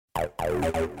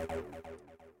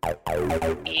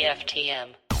EFTM.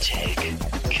 Tech,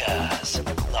 cars,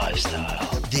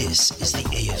 lifestyle. This is the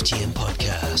EFTM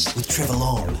podcast with Trevor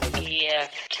Long.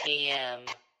 EFTM.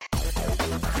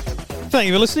 Thank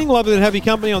you for listening. Lovely to have your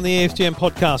company on the EFTM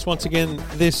podcast once again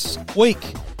this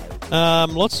week.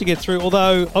 Lots to get through,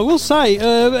 although I will say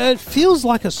it feels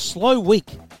like a slow week.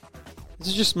 Is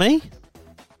it just me?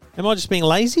 Am I just being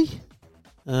lazy?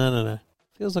 I don't know.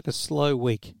 Feels like a slow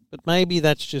week. But maybe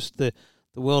that's just the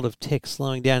world of tech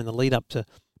slowing down in the lead up to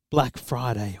Black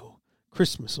Friday or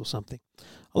Christmas or something.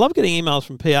 I love getting emails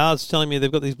from PRs telling me they've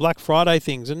got these Black Friday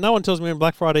things and no one tells me when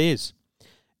Black Friday is.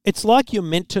 It's like you're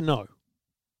meant to know.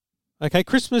 Okay,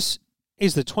 Christmas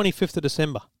is the 25th of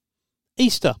December.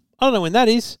 Easter, I don't know when that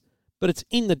is, but it's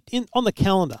on the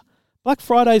calendar. Black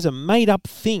Friday is a made-up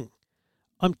thing.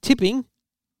 I'm tipping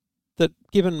that,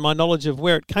 given my knowledge of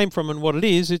where it came from and what it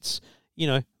is, it's,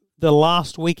 the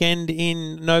last weekend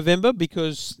in November,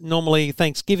 because normally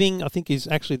Thanksgiving, I think, is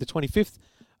actually the 25th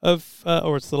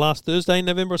or it's the last Thursday in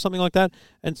November or something like that.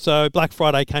 And so Black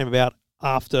Friday came about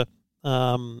after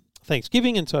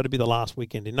Thanksgiving, and so it'd be the last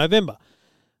weekend in November.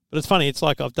 But it's funny, it's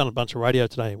like I've done a bunch of radio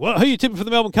today. Well, who are you tipping for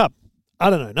the Melbourne Cup? I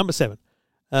don't know, number 7,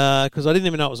 because I didn't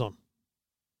even know it was on.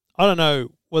 I don't know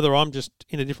whether I'm just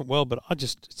in a different world, but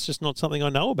it's just not something I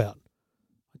know about.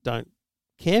 I don't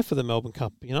care for the Melbourne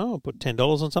Cup, I'll put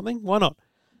 $10 on something. Why not?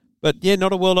 But yeah,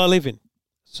 not a world I live in.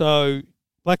 So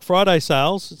Black Friday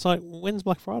sales, it's like, when's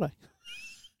Black Friday?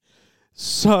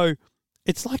 So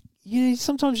it's like,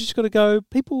 sometimes you just got to go,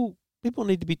 people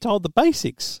need to be told the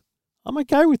basics. I'm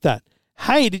okay with that.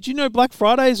 Hey, did you know Black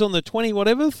Friday is on the 20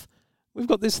 whatever? We've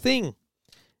got this thing.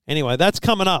 Anyway, that's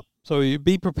coming up. So you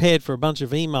be prepared for a bunch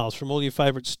of emails from all your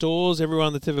favourite stores,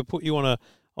 everyone that's ever put you on a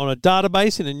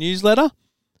database in a newsletter.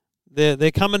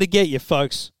 They're coming to get you,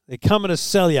 folks. They're coming to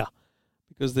sell you,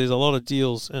 because there's a lot of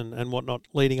deals and whatnot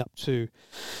leading up to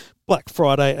Black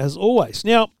Friday, as always.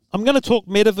 Now, I'm going to talk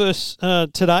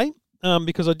metaverse today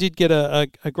because I did get a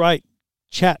great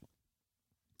chat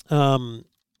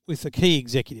with a key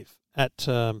executive at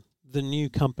the new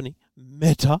company,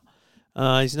 Meta.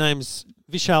 His name's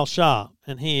Vishal Shah,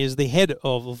 and he is the head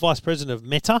of, or vice president of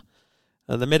Meta,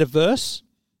 the Metaverse,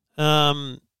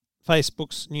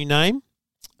 Facebook's new name.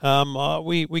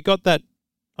 We got that.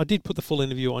 I did put the full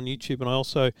interview on YouTube, and I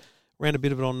also ran a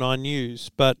bit of it on 9 News.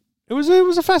 But it was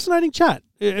a fascinating chat.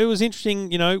 It was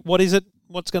interesting. What is it?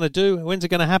 What's going to do? When's it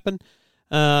going to happen?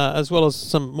 As well as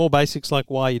some more basics like,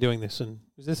 why are you doing this, and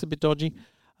is this a bit dodgy?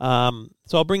 So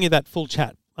I'll bring you that full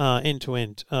chat end to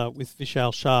end with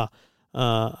Vishal Shah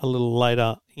a little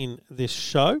later in this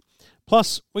show.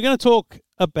 Plus, we're going to talk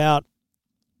about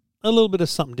a little bit of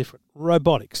something different: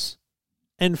 robotics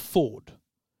and Ford.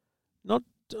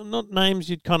 Not names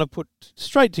you'd kind of put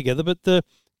straight together, but the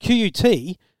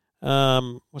QUT,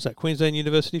 what's that? Queensland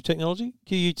University of Technology,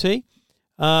 QUT,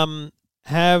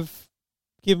 have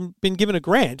been given a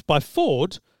grant by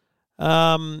Ford,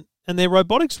 and they're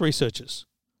robotics researchers.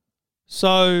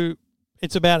 So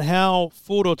it's about how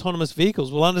Ford autonomous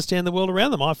vehicles will understand the world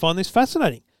around them. I find this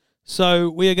fascinating. So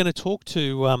we are going to talk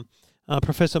to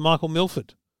Professor Michael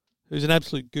Milford, who's an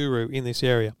absolute guru in this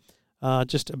area.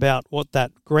 Just about what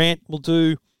that grant will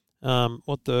do,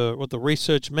 what the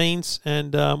research means,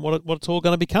 and what it's all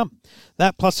going to become.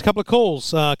 That plus a couple of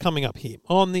calls coming up here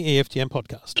on the EFTM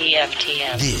podcast.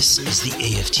 EFTM. This is the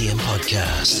EFTM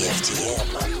podcast. EFTM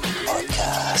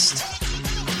podcast.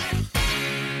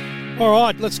 All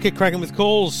right, let's get cracking with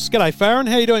calls. G'day, Farron.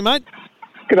 How you doing, mate?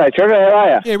 G'day, Trevor. How are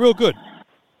you? Yeah, real good.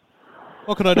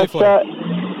 What can I do for you?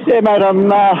 Yeah, mate, I'm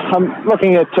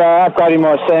looking at upgrading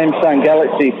my Samsung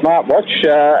Galaxy smartwatch,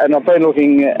 and I've been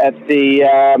looking at the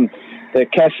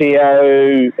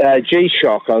Casio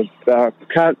G-Shock. I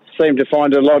can't seem to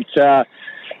find a lot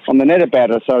on the net about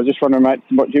it, so I was just wondering, mate,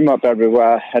 what you might be able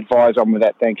to advise on with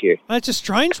that. Thank you. It's a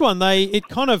strange one. It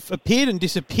kind of appeared and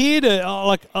disappeared.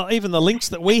 Even the links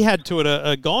that we had to it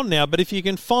are gone now. But if you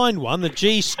can find one, the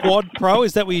G Squad Pro,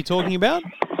 is that what you're talking about?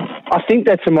 I think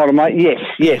that's a model, mate.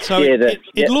 Yes. So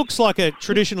it looks like a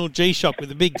traditional G-Shock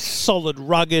with a big, solid,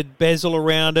 rugged bezel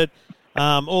around it,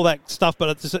 all that stuff.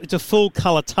 But it's a full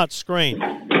colour touch screen.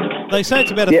 They say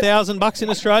it's about $1,000 in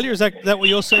Australia. Is that what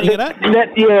you're seeing it at?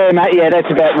 Yeah, mate. Yeah, that's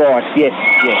about right. Yes.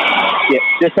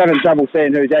 Just having trouble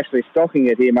seeing who's actually stocking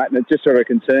it here, mate. And it just sort of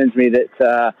concerns me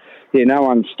that no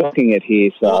one's stocking it here.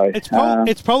 So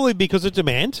it's probably because of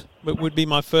demand. Would be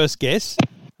my first guess.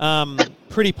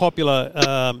 Pretty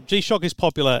popular. G-Shock is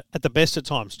popular at the best of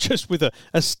times, just with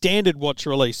a standard watch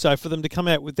release. So for them to come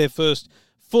out with their first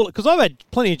full, because I've had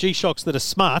plenty of G-Shocks that are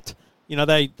smart, You know,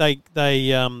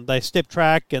 they step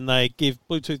track and they give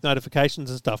Bluetooth notifications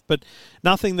and stuff, but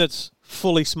nothing that's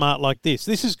fully smart like this.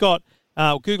 This has got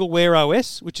Google Wear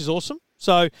OS, which is awesome.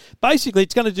 So basically,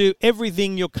 it's going to do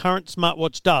everything your current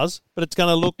smartwatch does, but it's going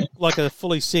to look like a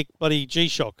fully sick bloody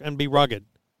G-Shock and be rugged.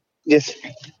 Yes.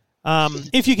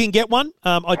 If you can get one,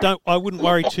 I wouldn't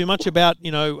worry too much about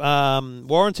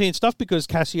warranty and stuff, because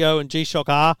Casio and G-Shock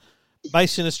are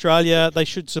based in Australia. They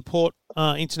should support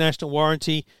international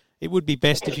warranty. It would be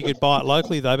best if you could buy it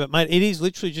locally, though. But mate, it is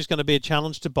literally just going to be a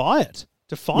challenge to buy it,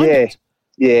 to find it.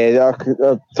 Yeah,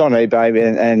 it's on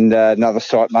eBay and another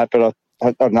site, mate. But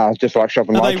I don't know. I just like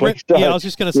shopping locally. I was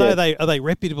just going to say, are they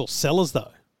reputable sellers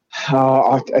though?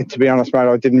 To be honest, mate,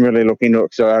 I didn't really look into it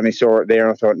because I only saw it there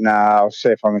and I thought, I'll see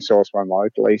if I can source one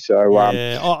locally. So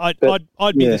I'd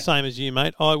be the same as you,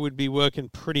 mate. I would be working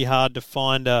pretty hard to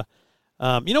find a.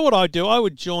 You know what I'd do? I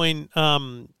would join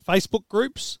Facebook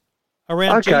groups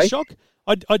around G-Shock.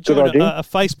 I'd join a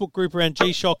Facebook group around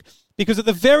G-Shock, because at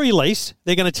the very least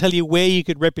they're going to tell you where you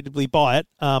could reputably buy it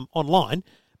online,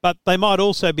 but they might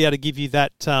also be able to give you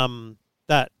that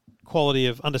that quality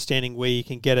of understanding where you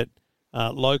can get it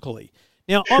locally.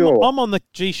 Now, sure. I'm on the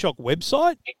G-Shock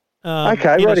website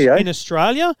in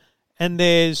Australia, and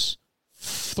there's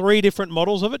 3 different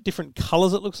models of it, different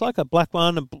colours it looks like, a black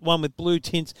one, and one with blue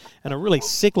tints, and a really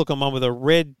sick-looking one with a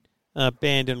red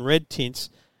band and red tints.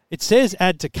 It says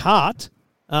add to cart.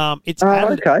 It's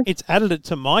added it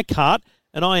to my cart,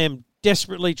 and I am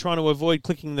desperately trying to avoid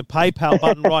clicking the PayPal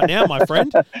button right now, my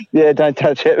friend. Yeah, don't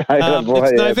touch it, mate.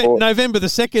 It's November the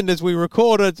 2nd as we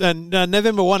record it, and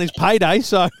November 1 is payday,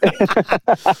 so...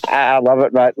 I love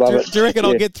it, mate. Do you reckon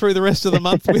I'll get through the rest of the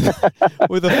month with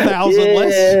 1,000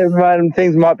 less? Yeah, mate,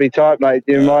 things might be tight, mate.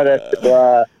 You might have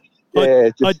to...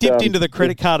 I dipped into the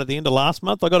credit card at the end of last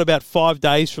month. I got about 5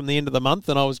 days from the end of the month,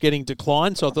 and I was getting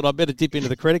declined, so I thought I'd better dip into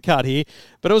the credit card here.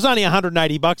 But it was only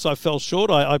 $180 I fell short.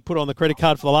 I put on the credit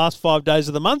card for the last 5 days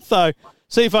of the month, so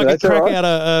see if I can crack out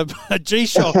a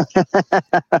G-Shock.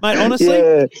 Mate,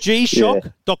 honestly,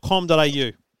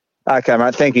 gshock.com.au. Okay,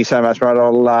 mate. Thank you so much, mate.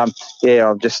 I'll have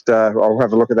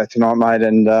a look at that tonight, mate.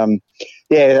 And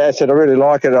as I said, I really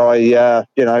like it.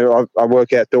 I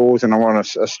work outdoors and I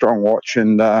want a strong watch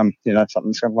and something that's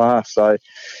going to last. So,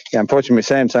 unfortunately,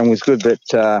 Samsung was good, but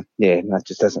that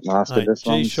just hasn't lasted this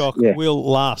long. G-Shock will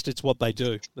last. It's what they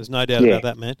do. There's no doubt about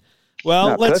that, man.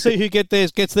 Well, let's see who gets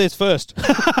theirs first.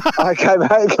 Okay,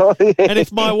 mate. And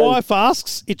if my wife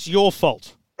asks, it's your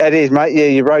fault. It is, mate. Yeah,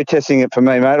 you're road testing it for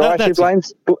me, mate. I actually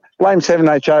blame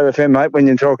 7HO FM, mate, when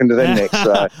you're talking to them next.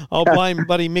 So. I'll blame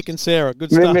buddy Mick and Sarah.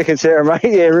 Good stuff. Mick and Sarah, mate.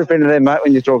 Yeah, rip into them, mate,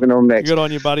 when you're talking to them next. Good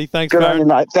on you, buddy. Thanks, Good Farron. on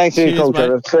you, mate. Thanks for your call,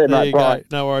 Trevor. See you, mate. Bye.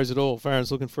 No worries at all.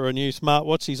 Farron's looking for a new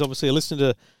smartwatch. He's obviously a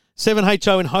listener to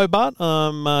 7HO in Hobart.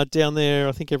 Down there,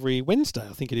 I think every Wednesday,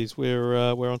 we're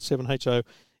on 7HO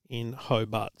in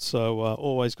Hobart. So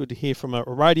always good to hear from a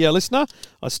radio listener.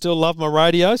 I still love my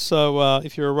radio, so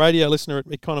if you're a radio listener,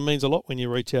 it kind of means a lot when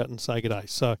you reach out and say good day.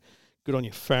 So good on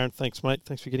you, Farron. Thanks, mate.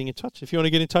 Thanks for getting in touch. If you want to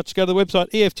get in touch, go to the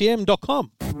website,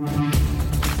 EFTM.com.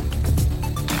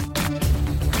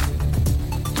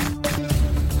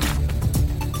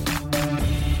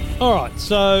 All right,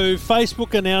 so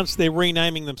Facebook announced they're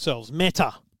renaming themselves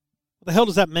Meta. What the hell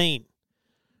does that mean?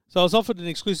 So I was offered an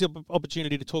exclusive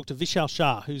opportunity to talk to Vishal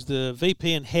Shah, who's the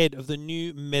VP and head of the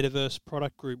new Metaverse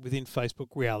product group within Facebook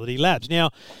Reality Labs. Now,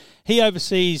 he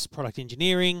oversees product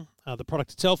engineering, the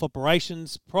product itself,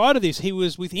 operations. Prior to this, he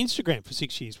was with Instagram for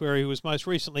 6 years, where he was most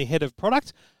recently head of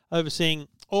product, overseeing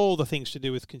all the things to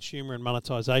do with consumer and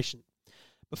monetization.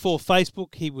 Before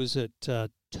Facebook, he was at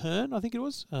Turn, I think it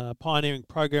was, pioneering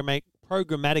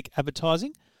programmatic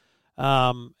advertising.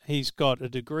 He's got a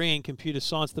degree in computer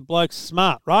science. The bloke's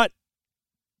smart, right?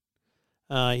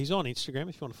 He's on Instagram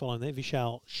if you want to follow him there,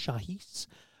 Vishal Shahis.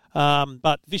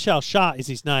 But Vishal Shah is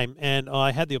his name, and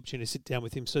I had the opportunity to sit down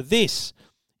with him. So this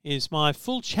is my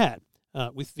full chat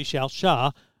with Vishal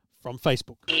Shah from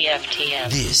Facebook. EFTM.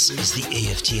 This is the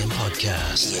EFTM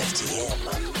podcast. EFTM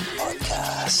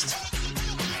podcast.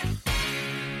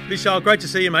 Vishal, great to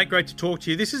see you, mate. Great to talk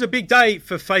to you. This is a big day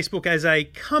for Facebook as a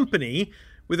company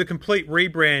with a complete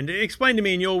rebrand. Explain to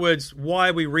me in your words, why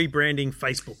are we rebranding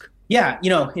Facebook? Yeah,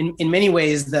 in many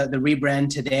ways, the rebrand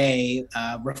today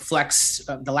reflects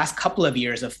the last couple of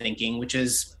years of thinking, which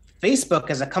is Facebook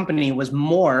as a company was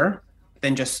more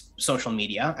than just social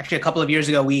media. Actually, a couple of years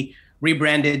ago, we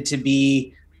rebranded to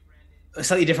be a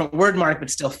slightly different word mark, but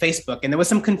still Facebook. And there was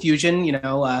some confusion,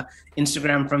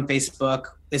 Instagram from Facebook.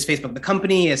 Is Facebook the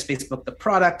company? Is Facebook the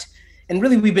product? And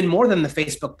really, we've been more than the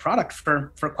Facebook product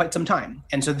for quite some time.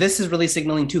 And so this is really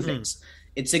signaling two things.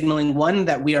 It's signaling, one,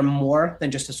 that we are more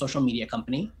than just a social media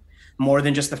company. more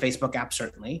than just the Facebook app,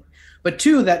 certainly. But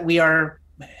two, that we are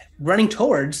running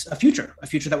towards a future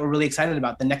that we're really excited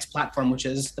about, the next platform, which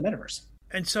is the metaverse.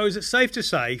 And so is it safe to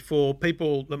say for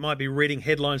people that might be reading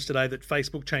headlines today that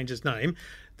Facebook changes name,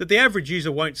 that the average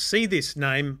user won't see this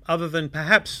name other than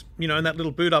perhaps, in that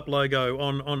little boot up logo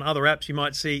on other apps, you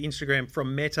might see Instagram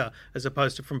from Meta as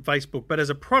opposed to from Facebook. But as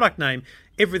a product name,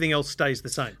 everything else stays the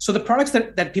same. So the products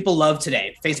that people love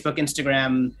today, Facebook,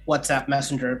 Instagram, WhatsApp,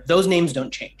 Messenger, those names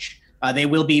don't change. They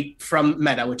will be from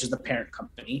Meta, which is the parent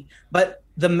company. But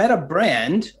the Meta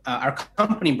brand, our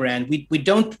company brand, we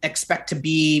don't expect to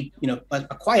be,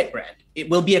 a quiet brand. It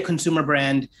will be a consumer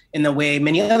brand in the way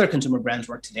many other consumer brands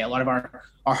work today. A lot of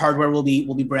our hardware will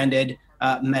be branded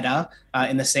Meta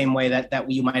in the same way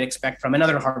that you might expect from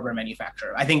another hardware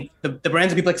manufacturer. I think the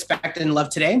brands that people expect and love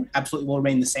today absolutely will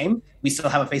remain the same. We still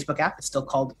have a Facebook app. It's still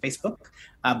called Facebook.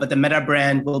 But the Meta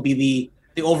brand will be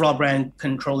the overall brand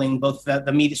controlling both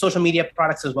the media, social media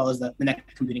products as well as the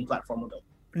next computing platform we'll build.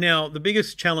 Now, the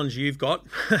biggest challenge you've got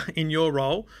in your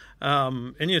role,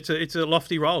 and it's a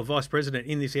lofty role, vice president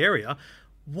in this area.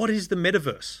 What is the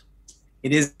metaverse?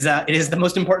 It is the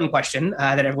most important question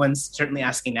that everyone's certainly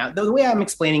asking now. The way I'm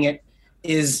explaining it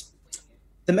is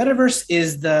the metaverse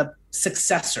is the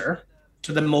successor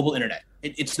to the mobile internet.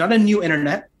 It's not a new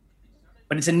internet,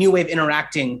 but it's a new way of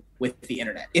interacting with the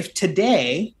internet. If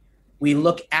today we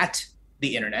look at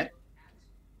the internet,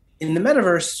 in the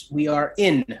metaverse, we are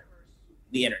in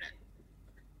the internet.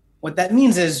 What that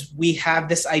means is we have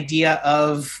this idea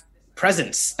of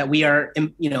presence, that we are,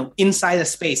 inside a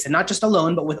space and not just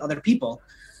alone, but with other people.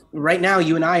 Right now,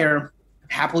 you and I are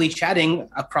happily chatting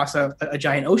across a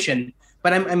giant ocean,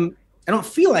 but I don't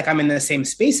feel like I'm in the same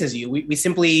space as you. We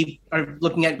simply are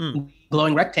looking at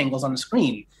glowing rectangles on the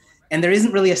screen, and there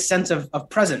isn't really a sense of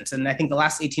presence. And I think the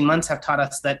last 18 months have taught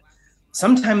us that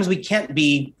sometimes we can't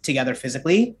be together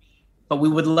physically, but we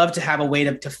would love to have a way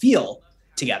to feel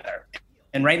together.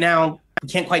 And right now, we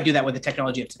can't quite do that with the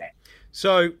technology of today.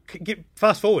 So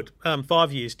fast forward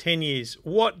 5 years, 10 years,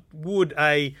 what would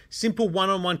a simple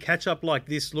one-on-one catch-up like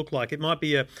this look like? It might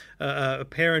be a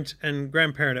parent and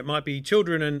grandparent. It might be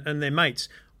children and their mates.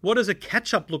 What does a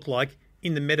catch-up look like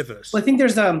in the metaverse? Well, I think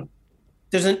there's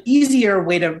an easier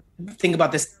way to think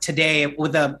about this today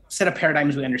with a set of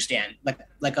paradigms we understand,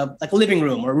 like a living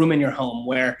room or a room in your home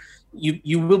where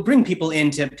you will bring people in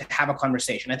to have a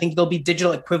conversation. I think there'll be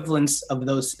digital equivalents of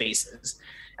those spaces.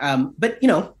 But,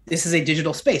 this is a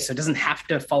digital space, so it doesn't have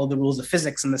to follow the rules of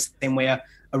physics in the same way a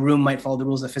room might follow the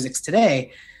rules of physics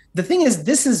today. The thing is,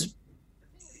 this is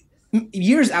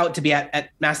years out to be at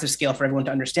massive scale for everyone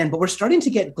to understand, but we're starting to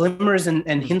get glimmers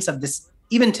and hints of this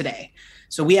even today.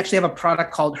 So we actually have a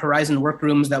product called Horizon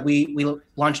Workrooms that we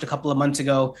launched a couple of months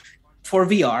ago for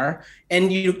VR,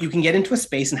 and you can get into a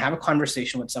space and have a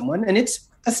conversation with someone, and it's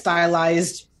a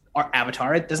stylized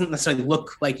avatar. It doesn't necessarily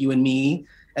look like you and me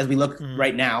as we look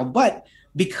right now, but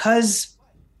because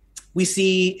we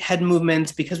see head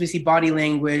movements, because we see body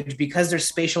language, because there's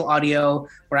spatial audio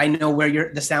where I know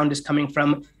where the sound is coming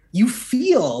from, you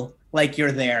feel like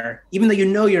you're there, even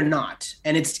though you're not.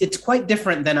 And it's quite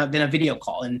different than a video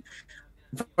call. And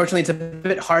unfortunately, it's a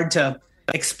bit hard to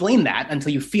explain that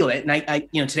until you feel it. And I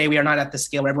today we are not at the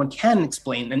scale where everyone can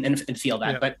explain and feel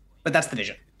that, but that's the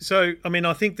vision. So, I mean,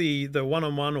 I think the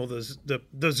one-on-one or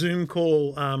the Zoom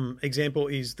call example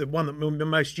is the one that the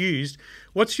most used.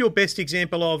 What's your best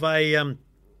example of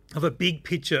a big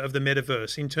picture of the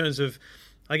metaverse in terms of,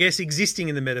 I guess, existing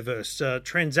in the metaverse,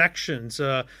 transactions,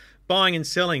 buying and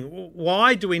selling?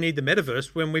 Why do we need the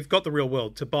metaverse when we've got the real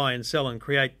world to buy and sell and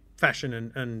create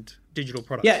fashion and digital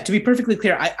products? Yeah, to be perfectly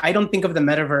clear, I don't think of the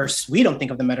metaverse, we don't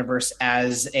think of the metaverse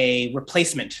as a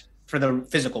replacement for the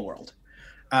physical world.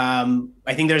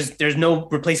 I think there's no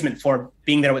replacement for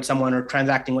being there with someone or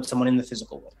transacting with someone in the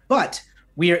physical world. But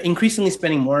we are increasingly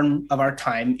spending more of our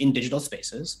time in digital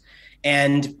spaces,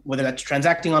 and whether that's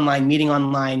transacting online, meeting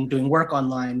online, doing work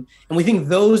online, and we think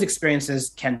those experiences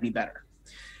can be better.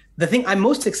 The thing I'm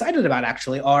most excited about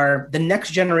actually are the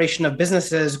next generation of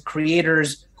businesses,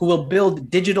 creators who will build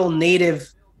digital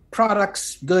native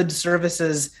products, goods,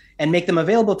 services, and make them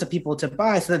available to people to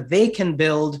buy so that they can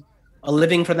build a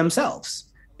living for themselves.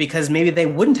 Because maybe they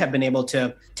wouldn't have been able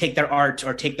to take their art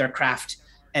or take their craft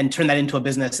and turn that into a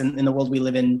business in the world we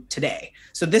live in today.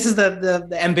 So this is the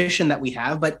ambition that we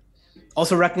have, but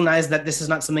also recognize that this is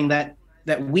not something that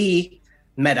we,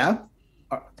 Meta,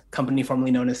 our company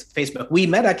formerly known as Facebook, we,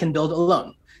 Meta, can build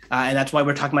alone. And that's why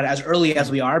we're talking about it as early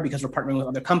as we are, because we're partnering with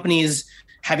other companies,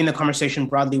 having the conversation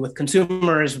broadly with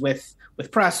consumers, with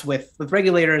press, with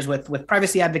regulators, with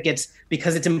privacy advocates,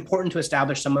 because it's important to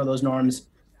establish some of those norms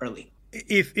early.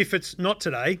 If it's not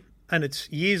today, and it's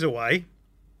years away.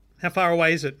 How far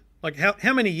away is it? Like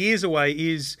how many years away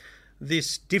is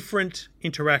this different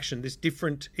interaction, this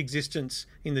different existence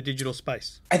in the digital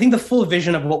space? I think the full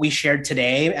vision of what we shared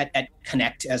today at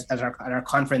Connect at our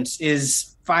conference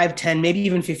is 5, 10, maybe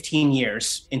even 15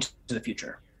 years into the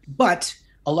future. But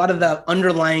a lot of the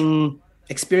underlying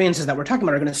experiences that we're talking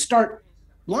about are going to start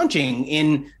launching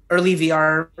in early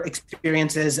VR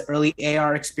experiences, early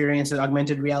AR experiences,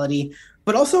 augmented reality,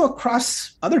 but also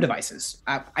across other devices.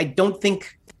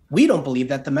 We don't believe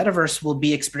that the metaverse will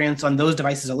be experienced on those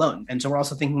devices alone. And so we're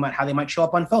also thinking about how they might show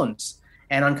up on phones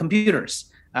and on computers.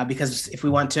 Because if we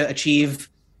want to achieve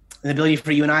the ability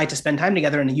for you and I to spend time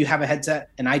together and you have a headset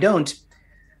and I don't,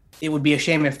 it would be a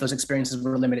shame if those experiences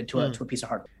were limited to a piece of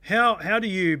hardware. How do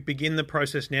you begin the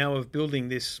process now of building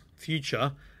this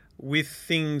future with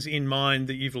things in mind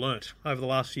that you've learnt over the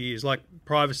last few years, like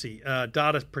privacy,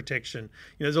 data protection?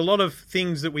 There's a lot of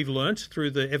things that we've learnt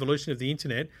through the evolution of the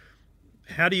internet.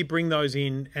 How do you bring those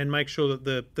in and make sure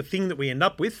that the thing that we end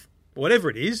up with, whatever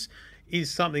it is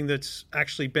something that's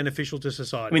actually beneficial to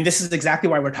society? I mean, this is exactly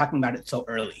why we're talking about it so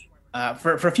early,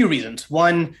 for a few reasons.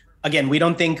 One, again, we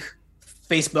don't think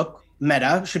Facebook,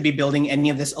 Meta, should be building any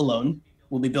of this alone.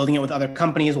 We'll be building it with other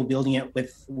companies. We'll be building it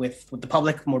with the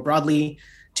public more broadly.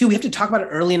 Two, we have to talk about it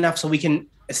early enough so we can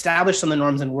establish some of the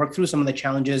norms and work through some of the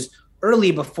challenges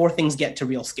early before things get to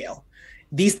real scale.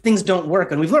 These things don't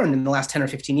work. And we've learned in the last 10 or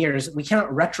 15 years, we cannot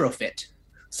retrofit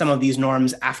some of these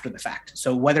norms after the fact.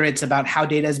 So whether it's about how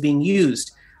data is being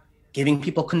used, giving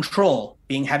people control,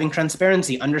 having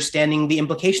transparency, understanding the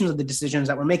implications of the decisions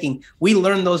that we're making, we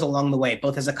learn those along the way,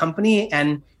 both as a company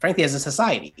and frankly, as a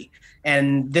society.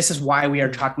 And this is why we are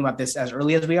talking about this as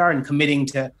early as we are and committing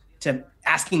to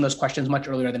asking those questions much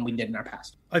earlier than we did in our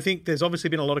past. I think there's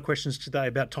obviously been a lot of questions today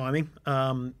about timing.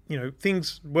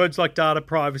 Words like data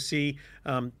privacy,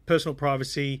 personal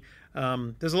privacy.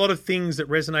 There's a lot of things that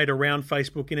resonate around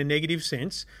Facebook in a negative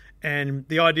sense. And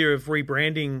the idea of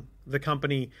rebranding the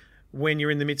company when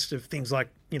you're in the midst of things like,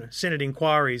 Senate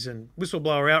inquiries and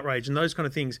whistleblower outrage and those kind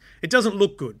of things, it doesn't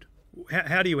look good.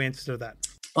 How do you answer to that?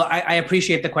 Well, I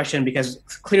appreciate the question because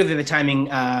clearly the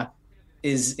timing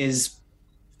is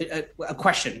a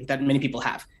question that many people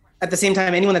have. At the same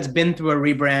time, anyone that's been through a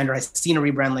rebrand or has seen a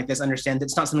rebrand like this understands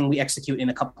it's not something we execute in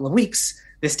a couple of weeks.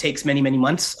 This takes many, many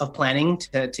months of planning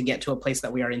to get to a place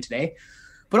that we are in today.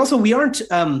 But also, we aren't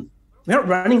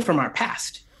running from our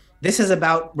past. This is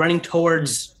about running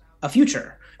towards a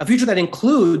future that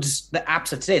includes the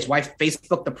apps of today. It's why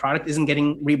Facebook, the product, isn't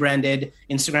getting rebranded.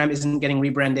 Instagram isn't getting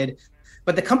rebranded.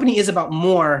 But the company is about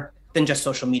more than just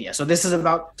social media. So this is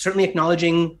about certainly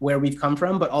acknowledging where we've come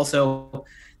from, but also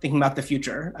thinking about the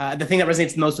future. The thing that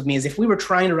resonates the most with me is if we were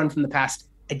trying to run from the past,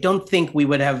 I don't think we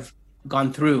would have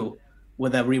gone through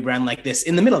with a rebrand like this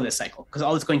in the middle of this cycle, because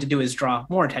all it's going to do is draw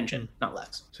more attention, not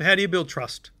less. So how do you build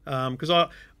trust? Because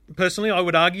personally, I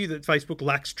would argue that Facebook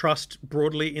lacks trust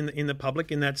broadly in the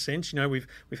public in that sense. We've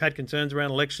had concerns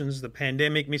around elections, the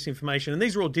pandemic, misinformation, and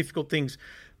these are all difficult things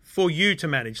for you to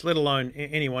manage, let alone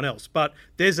anyone else. But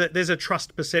there's a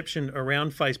trust perception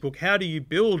around Facebook. How do you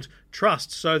build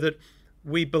trust so that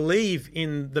we believe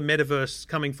in the metaverse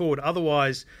coming forward?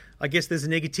 Otherwise, I guess there's a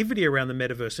negativity around the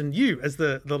metaverse, and you, as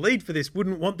the lead for this,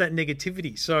 wouldn't want that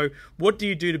negativity. So what do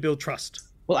you do to build trust?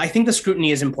 Well, I think the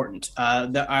scrutiny is important.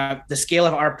 The scale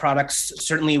of our products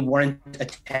certainly warrant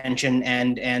attention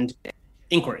and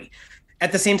inquiry.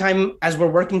 At the same time, as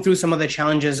we're working through some of the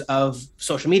challenges of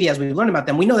social media, as we learn about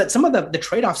them, we know that some of the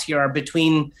trade-offs here are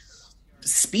between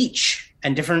speech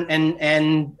and different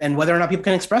and whether or not people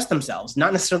can express themselves,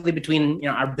 not necessarily between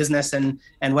our business and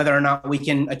whether or not we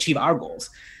can achieve our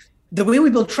goals. The way we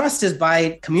build trust is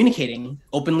by communicating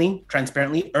openly,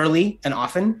 transparently, early, and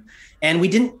often. And we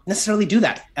didn't necessarily do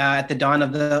that at the dawn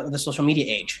of the social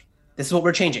media age. This is what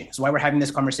we're changing. This is why we're having this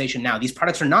conversation now. These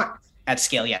products are not at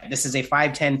scale yet. This is a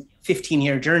 5, 10,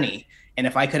 15-year journey. And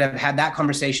if I could have had that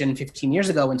conversation 15 years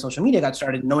ago when social media got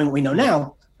started, knowing what we know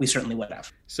now, we certainly would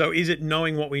have. So is it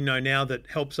knowing what we know now that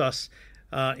helps us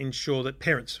ensure that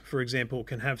parents, for example,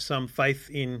 can have some faith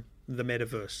in the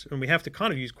metaverse? And we have to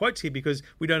kind of use quotes here because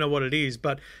we don't know what it is,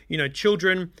 but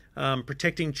children,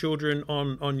 protecting children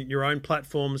on your own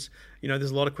platforms.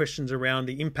 There's a lot of questions around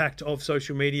the impact of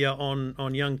social media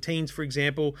on young teens, for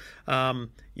example.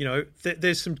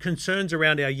 There's some concerns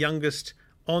around our youngest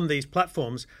on these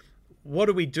platforms. What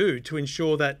do we do to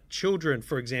ensure that children,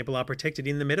 for example, are protected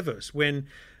in the metaverse? When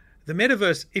the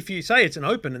metaverse, if you say it's an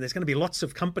open and there's going to be lots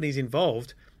of companies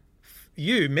involved,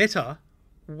 you, Meta,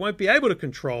 won't be able to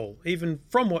control, even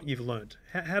from what you've learned.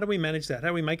 How do we manage that? How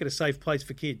do we make it a safe place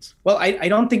for kids? Well, I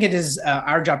don't think it is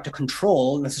our job to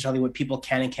control necessarily what people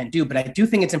can and can't do, but I do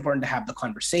think it's important to have the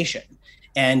conversation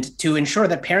and to ensure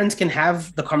that parents can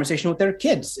have the conversation with their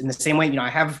kids in the same way. I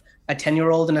have a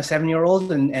 10-year-old and a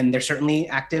 7-year-old, and they're certainly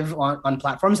active on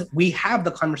platforms. We have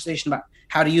the conversation about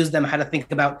how to use them, how to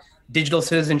think about digital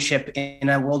citizenship in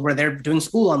a world where they're doing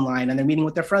school online and they're meeting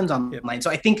with their friends online. Yep. So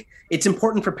I think it's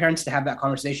important for parents to have that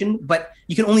conversation, but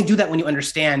you can only do that when you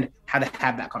understand how to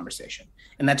have that conversation.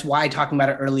 And that's why talking about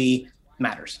it early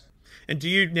matters. And do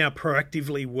you now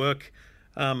proactively work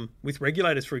with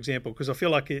regulators, for example? Because I feel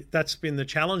like that's been the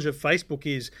challenge of Facebook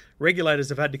is regulators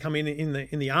have had to come in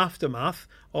the aftermath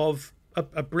of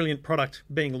a brilliant product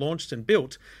being launched and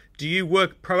built. Do you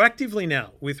work proactively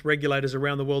now with regulators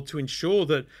around the world to ensure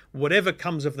that whatever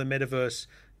comes of the metaverse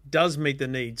does meet the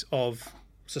needs of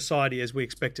society as we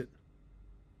expect it?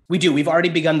 We do. We've already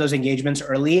begun those engagements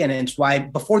early, and it's why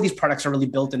before these products are really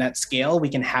built and at scale, we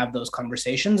can have those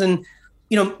conversations. And,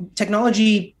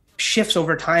 technology shifts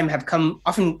over time have come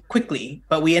often quickly,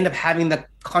 but we end up having the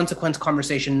consequence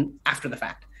conversation after the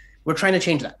fact. We're trying to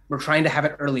change that. We're trying to have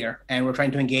it earlier, and we're trying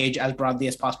to engage as broadly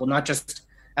as possible, not just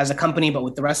as a company, but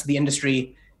with the rest of the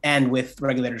industry and with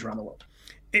regulators around the world.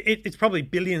 It's probably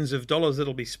billions of dollars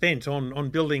that'll be spent on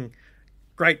building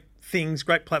great things,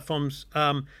 great platforms.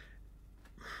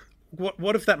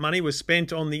 What if that money was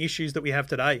spent on the issues that we have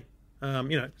today?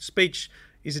 Speech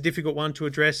is a difficult one to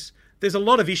address. There's a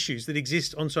lot of issues that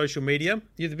exist on social media.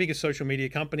 You're the biggest social media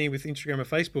company with Instagram and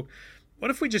Facebook.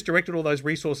 What if we just directed all those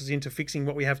resources into fixing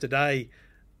what we have today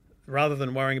rather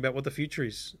than worrying about what the future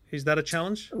is? Is that a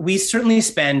challenge? We certainly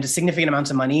spend significant amounts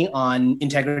of money on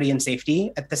integrity and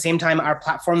safety. At the same time, our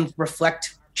platforms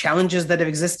reflect challenges that have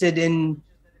existed in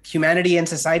humanity and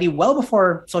society well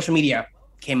before social media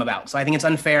came about. So I think it's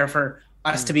unfair for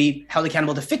us to be held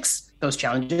accountable to fix those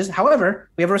challenges. However,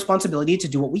 we have a responsibility to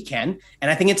do what we can. And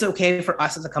I think it's okay for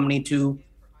us as a company to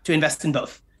invest in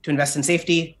both, to invest in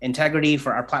safety, integrity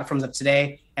for our platforms of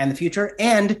today and the future,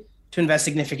 and to invest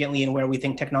significantly in where we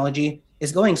think technology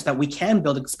is going so that we can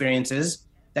build experiences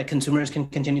that consumers can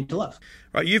continue to love.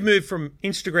 Right, you've moved from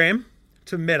Instagram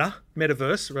to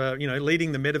Metaverse,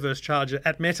 leading the Metaverse charge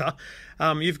at Meta.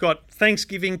 You've got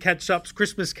Thanksgiving catch-ups,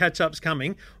 Christmas catch-ups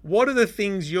coming. What are the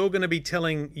things you're going to be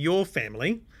telling your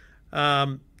family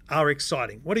are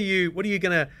exciting? What are you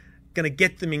going to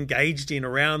get them engaged in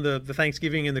around the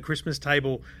Thanksgiving and the Christmas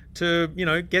table to,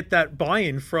 get that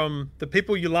buy-in from the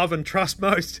people you love and trust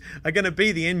most are going to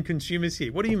be the end consumers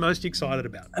here? What are you most excited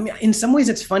about? I mean, in some ways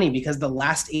it's funny because the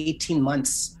last 18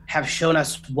 months have shown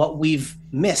us what we've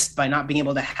missed by not being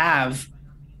able to have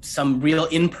some real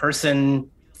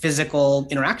in-person physical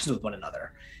interactions with one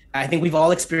another. I think we've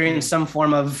all experienced some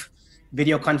form of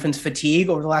video conference fatigue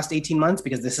over the last 18 months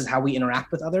because this is how we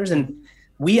interact with others. And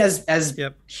we as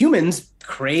humans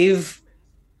crave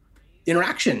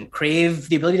interaction, crave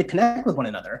the ability to connect with one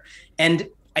another. And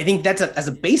I think that's as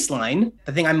a baseline,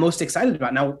 the thing I'm most excited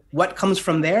about. Now, what comes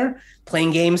from there?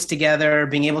 Playing games together,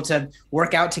 being able to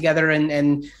work out together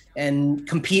and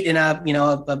compete in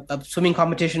a swimming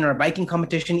competition or a biking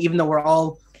competition, even though we're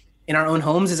all in our own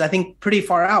homes, is I think pretty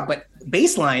far out. But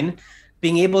baseline,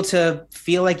 being able to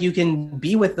feel like you can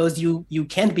be with those you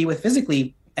can't be with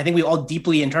physically, I think we all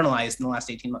deeply internalized in the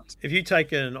last 18 months. If you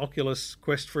take an Oculus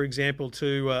Quest, for example,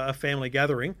 to a family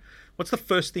gathering, what's the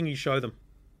first thing you show them?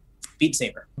 Beat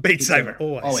Saber. Beat Saber,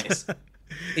 always.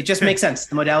 It just makes sense.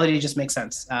 The modality just makes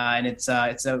sense, and it's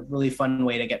a really fun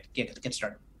way to get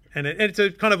started. And it's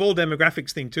a kind of all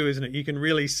demographics thing too, isn't it? You can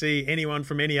really see anyone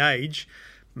from any age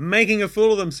making a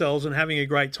fool of themselves and having a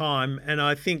great time, and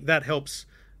I think that helps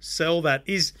sell that.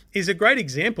 Is a great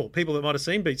example, people that might have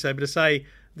seen Beat Saber, to say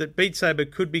that Beat Saber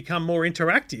could become more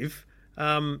interactive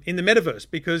in the metaverse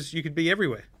because you could be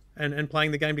everywhere and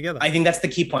playing the game together. I think that's the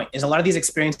key point, is a lot of these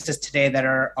experiences today that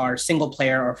are single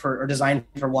player or designed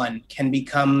for one can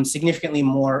become significantly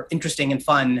more interesting and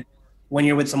fun when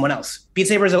you're with someone else. Beat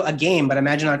Saber is a game, but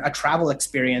imagine a travel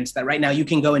experience that right now you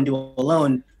can go and do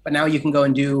alone, but now you can go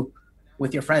and do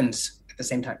with your friends at the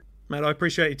same time. Mate, I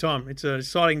appreciate your time. It's an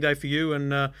exciting day for you,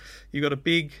 and you've got a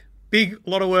big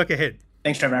lot of work ahead.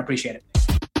 Thanks, Trevor. I appreciate it.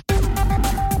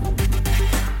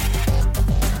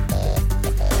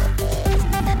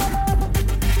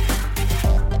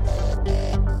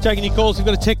 Taking your calls. If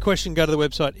you've got a tech question, go to the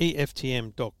website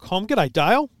EFTM.com. G'day,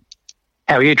 Dale.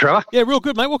 How are you, Trevor? Yeah, real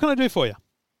good, mate. What can I do for you?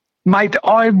 Mate,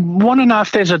 I want to know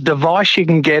if there's a device you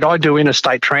can get. I do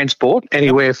interstate transport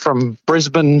anywhere from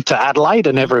Brisbane to Adelaide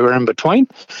and everywhere in between.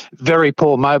 Very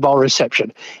poor mobile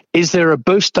reception. Is there a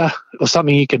booster or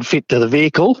something you can fit to the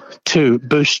vehicle to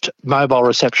boost mobile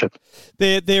reception?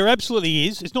 There absolutely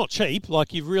is. It's not cheap.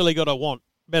 Like, you've really got to want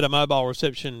better mobile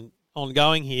reception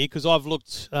ongoing here, because I've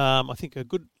looked, I think a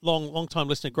good long-time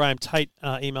listener, Graham Tate,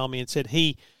 emailed me and said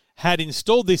he had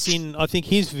installed this in, I think,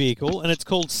 his vehicle, and it's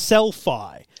called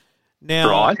Cellfi.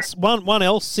 Now, it's one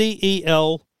L,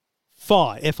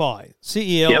 C-E-L-Fi, F-I.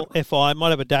 C-E-L-F-I, might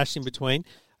have a dash in between.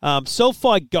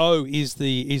 Cellfi Go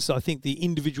is I think the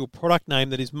individual product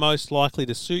name that is most likely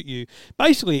to suit you.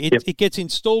 Basically, it gets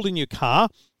installed in your car.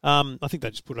 I think they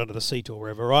just put it under the seat or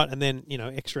wherever, right? And then,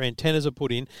 extra antennas are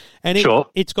put in, and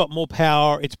it's got more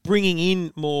power. It's bringing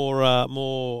in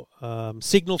more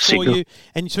signal for you,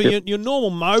 and so your normal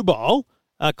mobile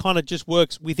kind of just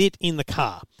works with it in the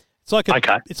car.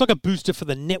 It's like a booster for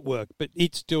the network, but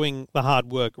it's doing the hard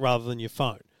work rather than your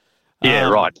phone. Yeah,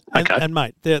 right. Okay. And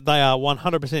mate, they are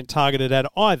 100% targeted at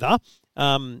either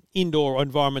indoor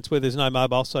environments where there's no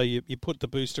mobile, so you put the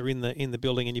booster in the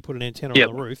building and you put an antenna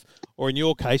on the roof, or in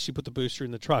your case, you put the booster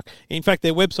in the truck. In fact,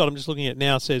 their website, I'm just looking at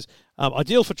now, says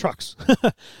ideal for trucks.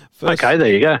 Okay,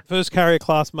 there you go. First carrier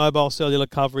class mobile cellular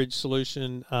coverage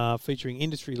solution featuring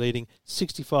industry-leading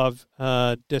 65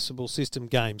 decibel system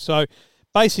gain. So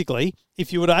basically,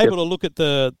 if you were able to look at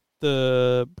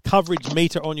the coverage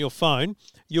meter on your phone,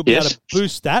 you'll be able to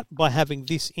boost that by having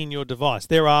this in your device.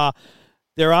 There are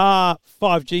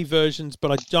 5G versions,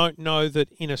 but I don't know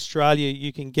that in Australia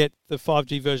you can get the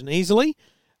 5G version easily.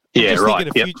 I'm just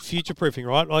thinking of future-proofing,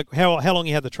 right? Like how long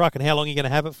you have the truck and how long you're going to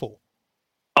have it for.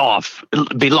 Oh, it'll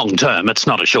be long-term. It's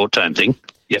not a short-term thing.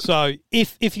 Yep. So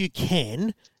if you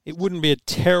can, it wouldn't be a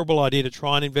terrible idea to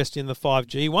try and invest in the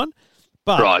 5G one.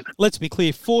 But let's be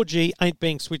clear, 4G ain't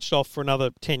being switched off for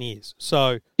another 10 years.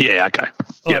 So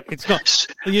it's not.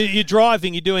 You're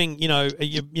driving. You're doing.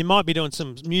 You might be doing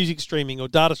some music streaming or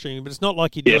data streaming, but it's not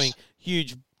like you're doing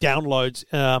huge downloads.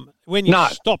 When you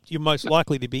stopped, you're most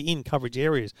likely to be in coverage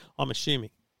areas, I'm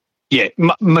assuming. Yeah,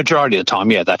 majority of the time,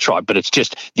 that's right. But it's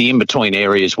just the in-between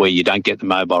areas where you don't get the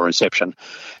mobile reception.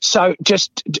 So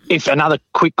just if another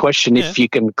quick question, if you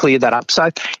can clear that up.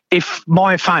 So if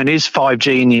my phone is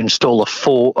 5G and you install a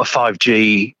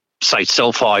 5G, say,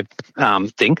 Cellfi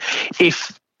thing,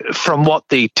 if from what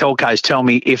the telcos tell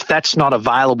me, if that's not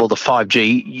available, the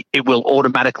 5G, it will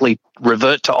automatically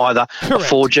revert to either a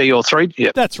 4G or 3G.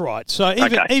 Yep. That's right. So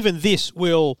even this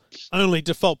will only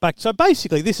default back. So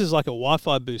basically, this is like a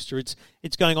Wi-Fi booster. It's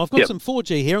going, I've got some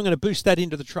 4G here. I'm going to boost that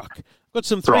into the truck. I've got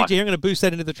some 3G. I'm going to boost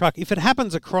that into the truck. If it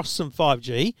happens across some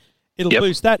 5G, it'll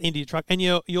boost that into your truck, and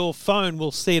your phone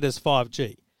will see it as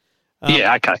 5G.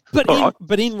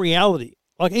 But in reality,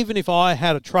 like even if I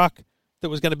had a truck that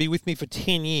was going to be with me for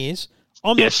 10 years,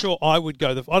 I'm not sure I would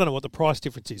go. I don't know what the price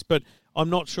difference is, but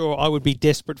I'm not sure I would be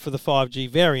desperate for the 5G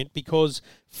variant, because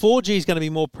 4G is going to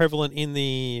be more prevalent in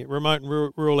the remote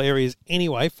and rural areas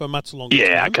anyway for much longer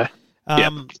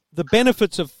time. The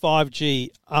benefits of 5G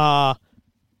are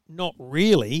not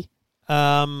really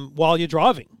while you're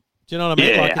driving. Do you know what I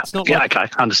mean? Yeah, it's not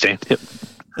understand. Yep.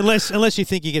 Unless you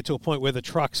think you get to a point where the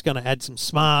truck's going to add some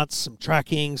smarts, some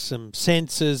tracking, some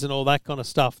sensors and all that kind of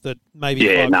stuff that maybe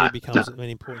 5G becomes an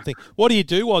important thing. What do you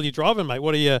do while you're driving, mate?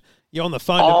 What are you on the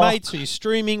phone with mates? Are you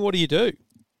streaming? What do you do?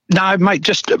 No, mate,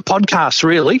 just podcasts,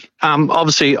 really.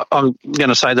 Obviously, I'm going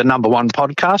to say the number one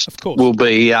podcast will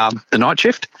be The Night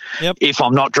Shift. Yep. If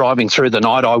I'm not driving through the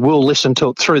night, I will listen to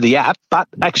it through the app. But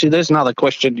actually, there's another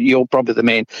question. You're probably the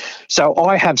man. So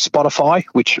I have Spotify,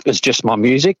 which is just my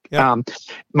music. Yep.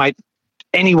 Mate,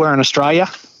 anywhere in Australia,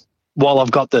 while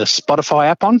I've got the Spotify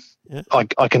app on,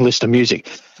 I can listen to music.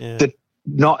 Yeah.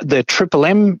 The Triple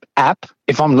M app,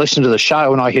 if I'm listening to the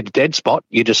show and I hit a dead spot,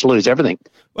 you just lose everything.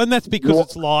 Well, and that's because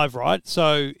it's live, right?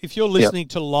 So if you're listening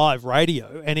to live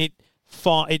radio and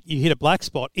you hit a black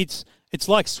spot, it's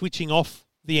like switching off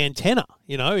the antenna.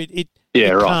 It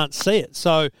can't see it.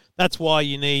 So that's why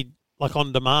you need, like,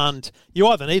 on demand. You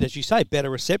either need, as you say, better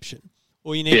reception,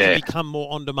 or you need to become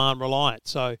more on demand reliant.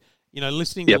 So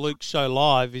listening to Luke's show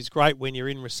live is great when you're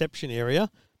in reception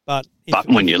area. But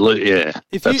when you lose,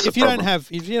 if you don't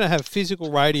have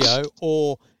physical radio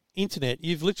or internet,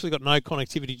 you've literally got no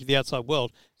connectivity to the outside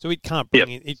world, so it can't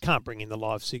bring in the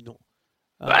live signal.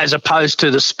 As opposed to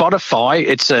the Spotify,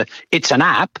 it's an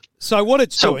app. So what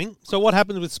what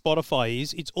happens with Spotify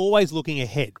is it's always looking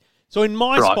ahead. So in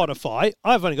my Spotify,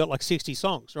 I've only got like 60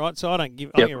 songs, right? So I don't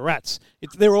give a rat's.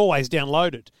 They're always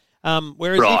downloaded.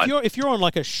 Whereas if you're on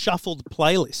like a shuffled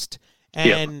playlist.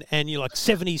 And you're like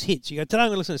 70s hits. You go, today I'm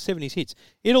going to listen to 70s hits.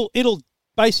 It'll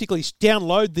basically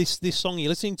download this song you're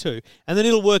listening to, and then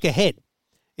it'll work ahead.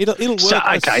 It'll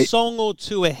work a song or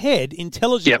two ahead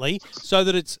intelligently so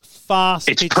that it's fast.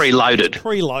 It's preloaded. It's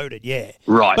preloaded, yeah.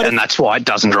 Right, and that's why it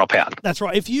doesn't drop out. That's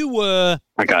right. If you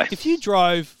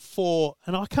drove for,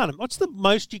 what's the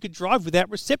most you could drive without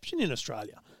reception in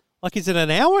Australia? Like, is it an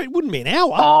hour? It wouldn't be an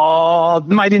hour. Oh,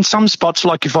 mate, in some spots,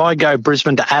 like if I go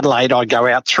Brisbane to Adelaide, I go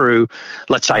out through,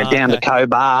 let's say, down to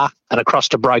Cobar and across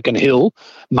to Broken Hill.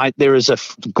 Mate, there is a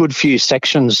good few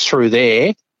sections through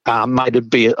there. Mate,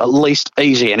 it'd be at least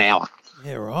easy an hour.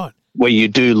 Yeah, right. Where you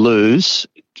do lose,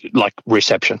 like,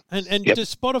 reception. And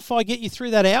does Spotify get you through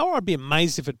that hour? I'd be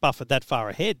amazed if it buffered that far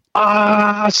ahead.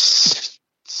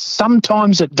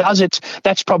 Sometimes it does.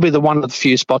 That's probably one of the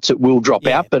few spots it will drop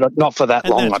out, but not for that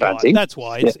long, I don't think. That's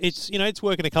why. It's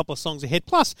working a couple of songs ahead.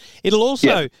 Plus, it'll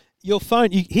also, your phone,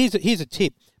 here's a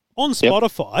tip. On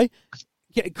Spotify,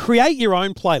 create your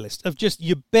own playlist of just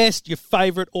your best, your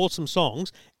favourite awesome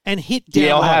songs and hit download.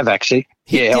 Yeah, I have actually.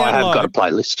 I have got a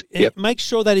playlist. Yep. Make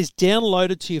sure that is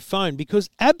downloaded to your phone because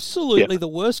absolutely the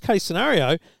worst case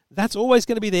scenario, that's always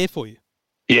going to be there for you.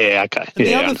 Yeah, okay. And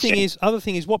the other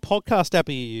thing is, what podcast app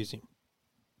are you using?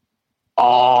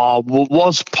 Oh, well,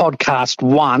 was Podcast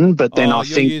One, but then I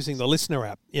think you're using the Listener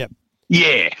app. Yep.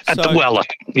 Yeah. Not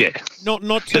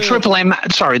the Triple M.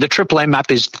 Sorry, the Triple M app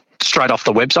is straight off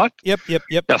the website. Yep.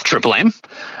 Of Triple M.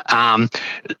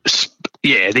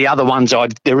 The other ones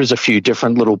there is a few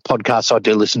different little podcasts I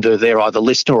do listen to. They're either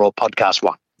Listener or Podcast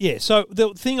One. Yeah. So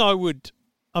the thing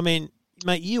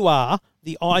mate, you are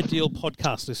the ideal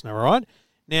podcast listener, right?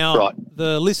 Now,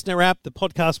 the Listener app, the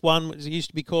Podcast One, as it used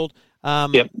to be called,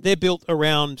 they're built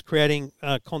around creating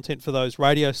content for those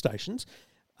radio stations.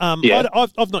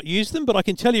 I've not used them, but I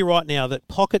can tell you right now that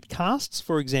Pocket Casts,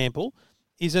 for example,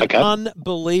 is an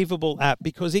unbelievable app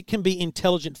because it can be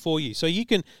intelligent for you. So you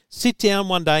can sit down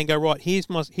one day and go, right, here's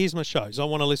my shows. I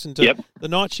want to listen to The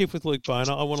Night Shift with Luke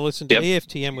Boner. I want to listen to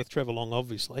EFTM with Trevor Long,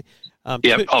 obviously.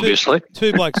 Obviously.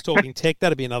 Two Blokes Talking Tech.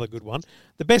 That'd be another good one.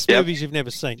 The best movies you've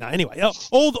never seen. No, anyway,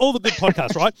 all the good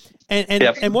podcasts, right?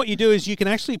 And what you do is you can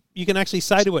actually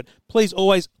say to it, please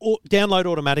always download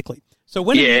automatically. So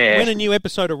when a new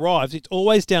episode arrives, it's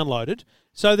always downloaded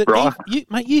so that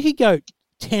you could go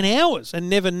 10 hours and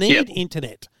never need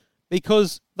internet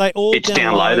because they all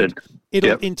downloaded.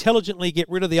 It'll intelligently get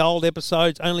rid of the old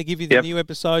episodes, only give you the new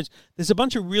episodes. There's a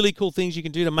bunch of really cool things you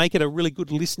can do to make it a really good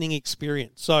listening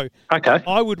experience. So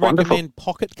I would recommend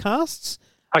Pocket Casts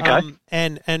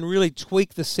and really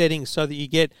tweak the settings so that you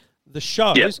get the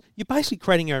shows. You're basically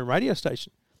creating your own radio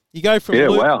station. You go from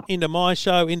Luke into my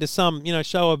show, into some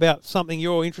show about something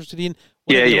you're interested in.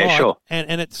 Sure.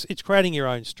 And it's creating your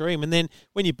own stream. And then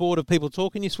when you're bored of people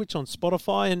talking, you switch on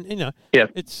Spotify and,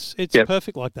 it's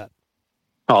perfect like that.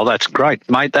 Oh, that's great,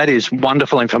 mate. That is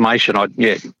wonderful information.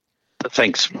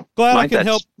 Thanks. Glad mate, I can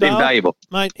help. Dale. Invaluable.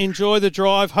 Mate, enjoy the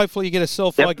drive. Hopefully you get a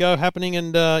selfie go happening.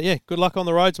 And, good luck on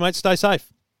the roads, mate. Stay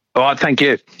safe. All right, thank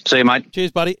you. See you, mate.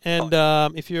 Cheers, buddy. And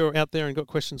if you're out there and got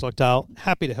questions like Dale,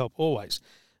 happy to help always.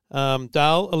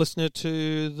 Dale, a listener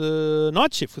to the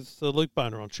Night Shift with Luke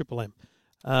Boner on Triple M.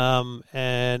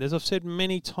 And as I've said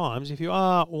many times, if you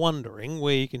are wondering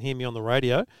where you can hear me on the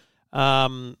radio,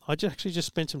 I just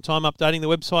spent some time updating the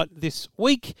website this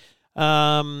week.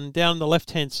 Down the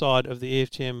left-hand side of the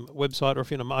EFTM website, or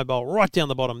if you're on a mobile, right down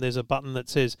the bottom, there's a button that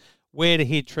says where to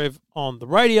hear Trev on the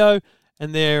radio,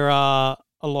 and there are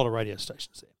a lot of radio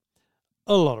stations there.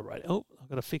 A lot of radio. Oh, I've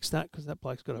got to fix that because that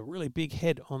bloke's got a really big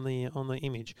head on the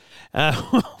image.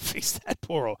 I'll fix that.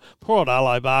 Poor old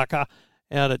Arlo Barker.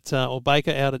 Baker out at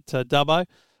Dubbo.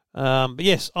 But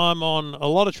yes, I'm on a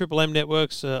lot of Triple M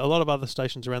networks, a lot of other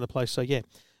stations around the place. So yeah,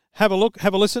 have a look,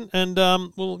 have a listen, and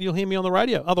you'll hear me on the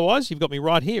radio. Otherwise, you've got me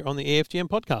right here on the EFTM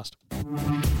podcast.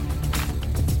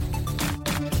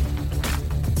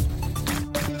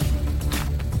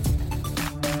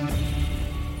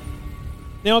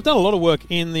 Now, I've done a lot of work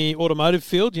in the automotive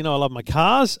field. I love my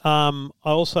cars. I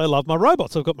also love my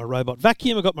robots. I've got my robot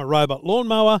vacuum. I've got my robot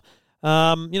lawnmower.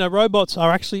 Robots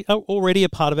are actually already a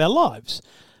part of our lives.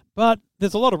 But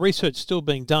there's a lot of research still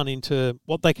being done into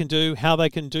what they can do, how they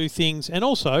can do things, and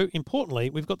also, importantly,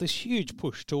 we've got this huge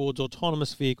push towards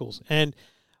autonomous vehicles. And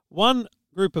one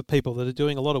group of people that are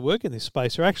doing a lot of work in this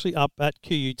space are actually up at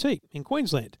QUT in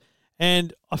Queensland.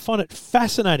 And I find it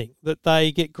fascinating that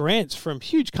they get grants from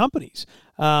huge companies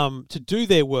to do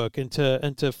their work and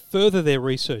to further their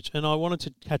research. And I wanted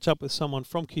to catch up with someone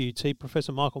from QUT,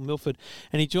 Professor Michael Milford,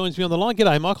 and he joins me on the line.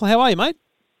 G'day, Michael. How are you, mate?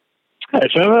 Hey,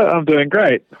 Trevor. I'm doing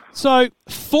great. So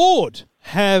Ford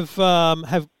have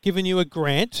given you a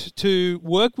grant to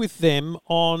work with them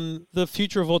on the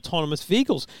future of autonomous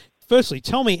vehicles. firstly,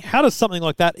 tell me, how does something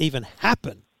like that even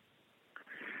happen?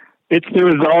 It's the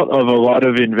result of a lot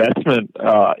of investment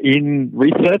in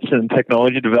research and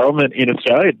technology development in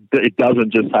Australia. It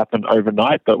doesn't just happen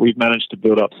overnight, but we've managed to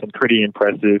build up some pretty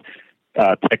impressive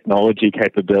technology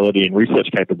capability and research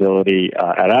capability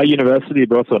at our university,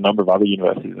 but also a number of other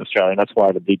universities in Australia, and that's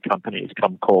why the big companies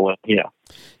come calling here.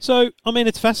 So, I mean,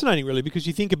 it's fascinating, really, because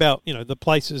you think about, the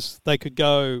places they could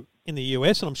go in the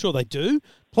US, and I'm sure they do,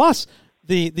 plus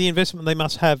the investment they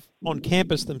must have on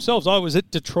campus themselves. I was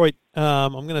at Detroit,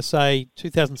 I'm going to say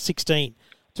 2016,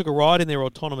 took a ride in their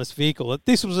autonomous vehicle.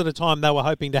 This was at a time they were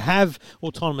hoping to have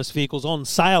autonomous vehicles on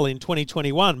sale in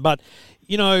 2021. But,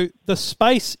 the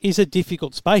space is a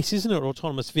difficult space, isn't it,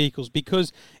 autonomous vehicles?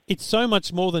 Because it's so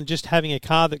much more than just having a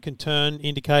car that can turn,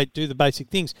 indicate, do the basic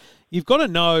things. You've got to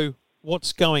know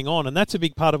what's going on. And that's a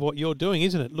big part of what you're doing,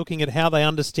 isn't it? Looking at how they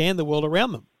understand the world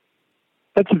around them.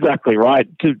 That's exactly right.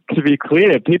 To be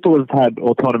clear, people have had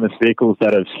autonomous vehicles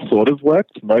that have sort of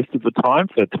worked most of the time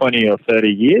for 20 or 30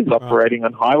 years operating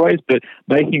on highways, but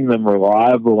making them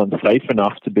reliable and safe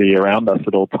enough to be around us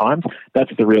at all times,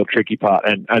 that's the real tricky part.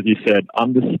 And as you said,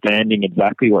 understanding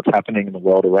exactly what's happening in the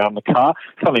world around the car,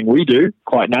 something we do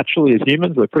quite naturally as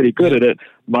humans. We're pretty good at it.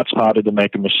 Much harder to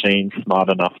make a machine smart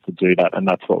enough to do that, and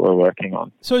that's what we're working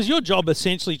on. So is your job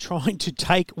essentially trying to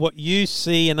take what you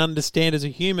see and understand as a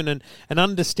human and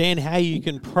understand how you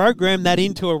can program that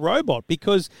into a robot?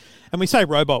 Because, and we say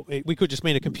robot, we could just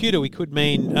mean a computer, we could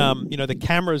mean, the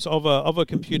cameras of a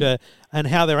computer and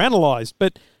how they're analysed.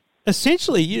 But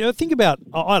essentially, think about,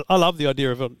 I love the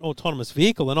idea of an autonomous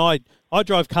vehicle, and I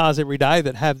drive cars every day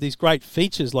that have these great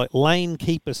features like lane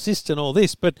keep assist and all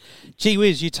this, but gee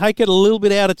whiz, you take it a little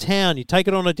bit out of town, you take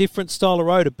it on a different style of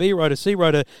road, a B road, a C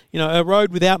road, a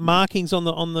road without markings on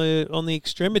the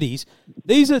extremities.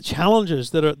 These are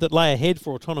challenges that lay ahead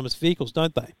for autonomous vehicles,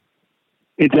 don't they?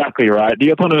 Exactly right.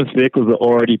 The autonomous vehicles are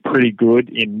already pretty good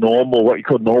in what you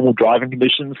call normal driving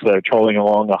conditions, so trolling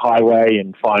along a highway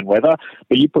in fine weather,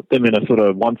 but you put them in a sort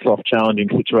of once-off challenging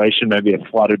situation, maybe a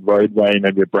flooded roadway,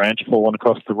 maybe a branch fallen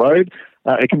across the road.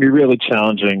 It can be really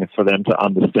challenging for them to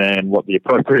understand what the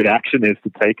appropriate action is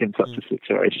to take in such a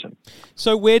situation.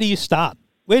 So where do you start?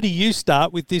 Where do you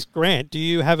start with this grant? Do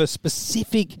you have a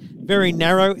specific, very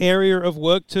narrow area of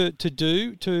work to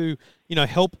do to,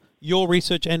 help your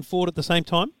research and Ford at the same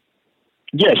time?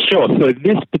 Yeah, sure. So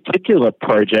this particular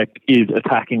project is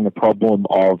attacking the problem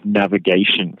of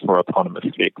navigation for autonomous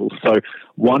vehicles. So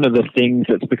one of the things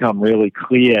that's become really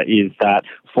clear is that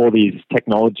for these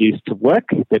technologies to work,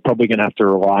 they're probably going to have to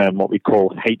rely on what we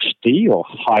call HD or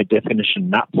high definition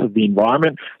maps of the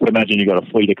environment. So imagine you've got a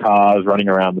fleet of cars running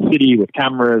around the city with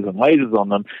cameras and lasers on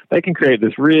them. They can create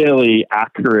this really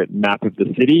accurate map of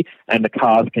the city, and the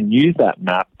cars can use that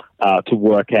map to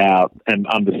work out and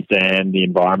understand the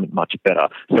environment much better.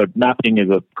 So mapping is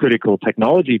a critical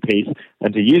technology piece,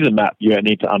 and to use a map, you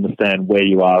need to understand where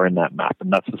you are in that map,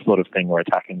 and that's the sort of thing we're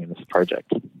attacking in this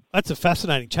project. That's a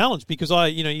fascinating challenge because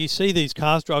you see these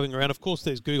cars driving around. Of course,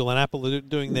 there's Google and Apple that are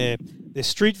doing their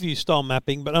Street View style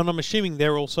mapping, but I'm assuming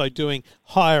they're also doing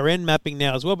higher end mapping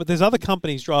now as well. But there's other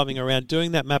companies driving around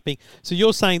doing that mapping. So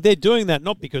you're saying they're doing that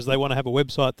not because they want to have a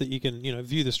website that you can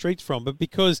view the streets from, but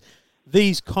because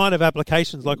these kind of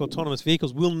applications like autonomous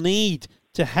vehicles will need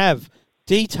to have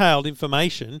detailed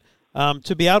information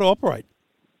to be able to operate.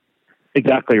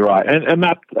 Exactly right. And a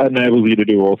map enables you to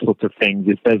do all sorts of things.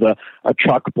 If there's a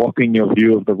truck blocking your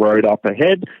view of the road up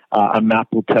ahead, a map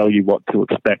will tell you what to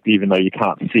expect even though you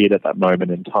can't see it at that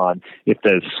moment in time. If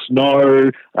there's snow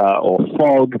or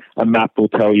fog, a map will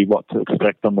tell you what to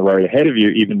expect on the road ahead of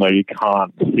you even though you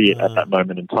can't see it at that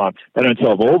moment in time. They don't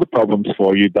solve all the problems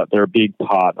for you, but they're a big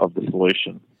part of the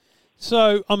solution.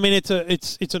 So, I mean, it's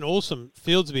an awesome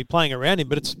field to be playing around in,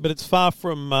 but it's far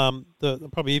from the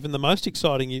probably even the most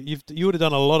exciting. You would have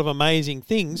done a lot of amazing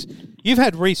things. You've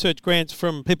had research grants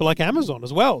from people like Amazon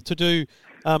as well to do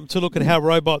to look at how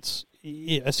robots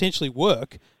essentially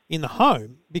work in the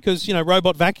home because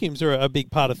robot vacuums are a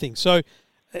big part of things. So,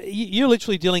 you're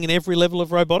literally dealing in every level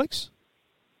of robotics.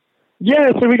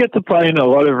 Yeah, so we get to play in a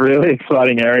lot of really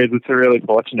exciting areas. It's really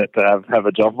fortunate to have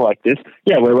a job like this.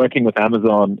 Yeah, we're working with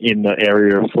Amazon in the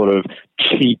area of sort of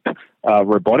cheap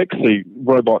robotics. So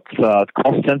robots are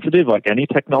cost sensitive like any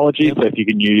technology. Yep. So if you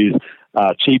can use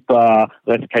cheaper,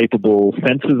 less capable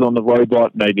sensors on the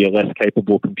robot, maybe a less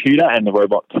capable computer, and the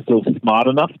robot's still smart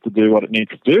enough to do what it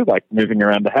needs to do, like moving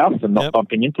around the house and not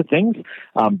bumping into things,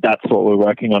 that's what we're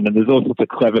working on. And there's all sorts of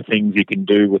clever things you can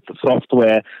do with the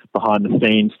software behind the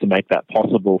scenes to make that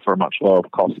possible for a much lower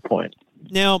cost point.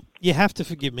 Now, you have to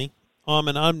forgive me. I'm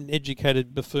an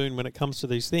uneducated buffoon when it comes to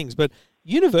these things, but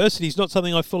university is not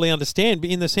something I fully understand, but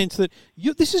in the sense that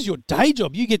this is your day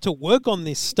job. You get to work on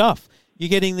this stuff. You're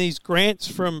getting these grants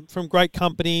from great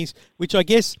companies, which I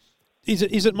guess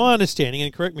is it my understanding,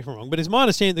 and correct me if I'm wrong, but is my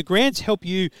understanding the grants help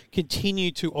you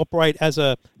continue to operate as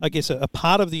a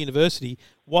part of the university,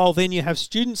 while then you have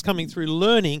students coming through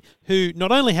learning who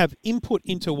not only have input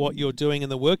into what you're doing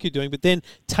and the work you're doing, but then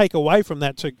take away from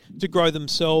that to grow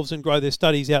themselves and grow their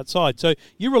studies outside. So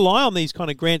you rely on these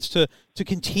kind of grants to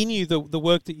continue the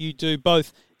work that you do,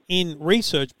 both in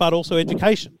research but also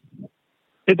education.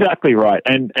 Exactly right.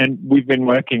 And we've been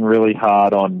working really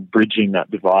hard on bridging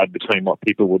that divide between what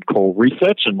people would call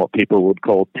research and what people would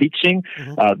call teaching.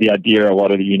 Mm-hmm. The idea a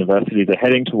lot of the universities are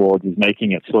heading towards is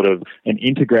making it sort of an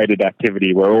integrated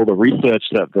activity where all the research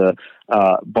that the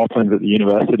boffins at the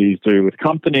universities do with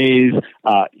companies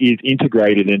is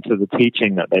integrated into the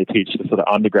teaching that they teach to sort of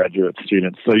undergraduate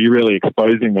students. So you're really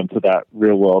exposing them to that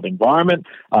real-world environment,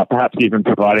 perhaps even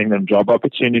providing them job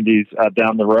opportunities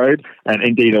down the road. And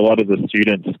indeed, a lot of the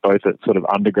students, both at sort of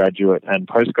undergraduate and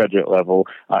postgraduate level,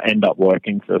 end up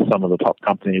working for some of the top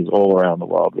companies all around the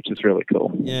world, which is really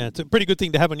cool. Yeah, it's a pretty good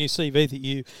thing to have on your CV that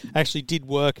you actually did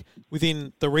work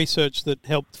within the research that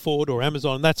helped Ford or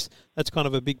Amazon. That's kind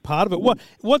of a big part of it.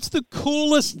 What's the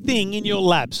coolest thing in your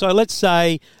lab? So let's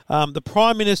say the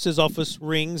Prime Minister's office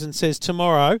rings and says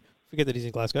tomorrow, forget that he's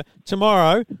in Glasgow,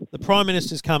 tomorrow the Prime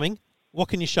Minister's coming. What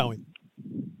can you show him?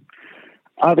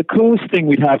 The coolest thing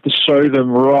we'd have to show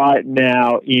them right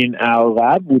now in our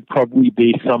lab would probably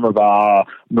be some of our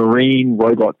marine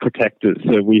robot protectors.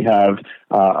 So we have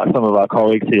some of our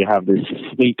colleagues here have this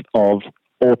fleet of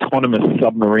autonomous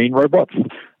submarine robots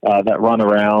that run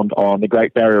around on the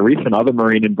Great Barrier Reef and other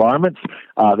marine environments.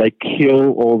 They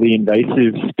kill all the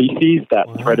invasive species that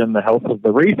threaten the health of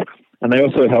the reef, and they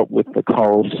also help with the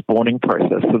coral spawning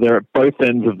process. So they're at both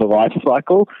ends of the life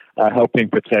cycle, helping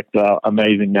protect our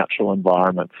amazing natural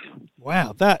environments.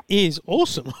 Wow, that is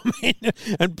awesome! I mean,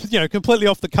 and completely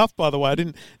off the cuff, by the way. I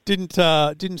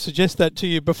didn't suggest that to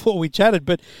you before we chatted,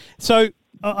 but so.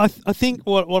 I think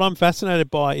what I'm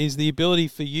fascinated by is the ability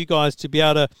for you guys to be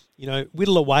able to,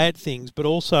 whittle away at things, but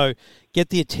also get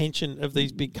the attention of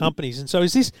these big companies. And so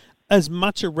is this as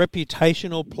much a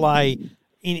reputational play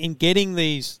in getting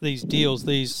these deals,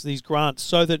 these grants,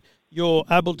 so that you're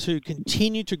able to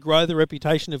continue to grow the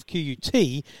reputation of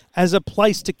QUT as a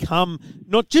place to come,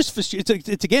 not just for students,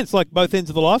 it's like both ends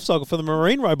of the life cycle for the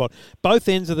marine robot, both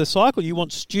ends of the cycle. You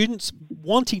want students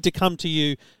wanting to come to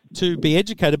you to be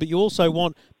educated, but you also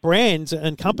want brands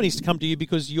and companies to come to you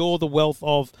because you're the wealth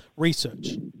of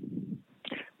research.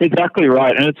 Exactly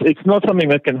right. And it's not something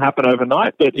that can happen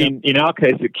overnight, but in our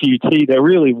case at QUT, there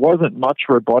really wasn't much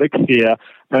robotics here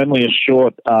only a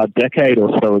short decade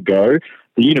or so ago.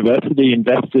 The university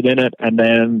invested in it, and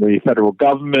then the federal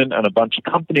government and a bunch of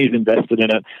companies invested in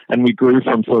it, and we grew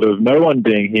from sort of no one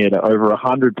being here to over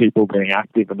 100 people being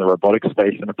active in the robotics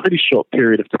space in a pretty short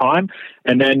period of time.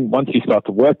 And then once you start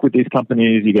to work with these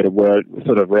companies, you get a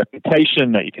sort of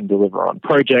reputation that you can deliver on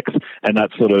projects, and that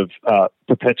sort of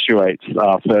perpetuates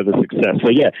further success. So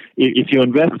yeah, if you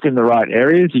invest in the right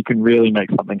areas, you can really make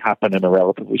something happen in a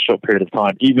relatively short period of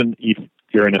time, even if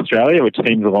you're in Australia, which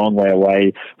seems a long way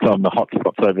away from the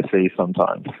hotspots overseas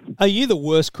sometimes. Are you the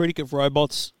worst critic of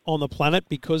robots on the planet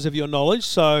because of your knowledge?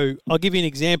 So I'll give you an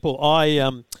example. I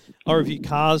review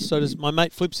cars, so does my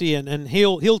mate Flipsy, and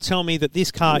he'll tell me that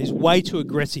this car is way too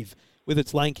aggressive with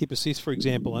its lane keep assist, for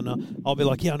example, and I'll be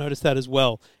like, yeah, I noticed that as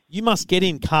well. You must get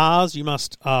in cars, you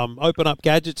must open up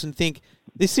gadgets and think,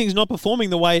 this thing's not performing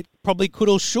the way it probably could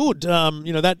or should.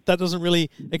 That doesn't really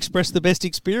express the best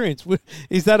experience.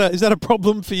 Is that a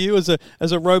problem for you as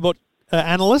a robot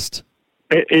analyst?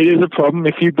 It is a problem.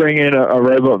 If you bring in a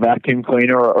robot vacuum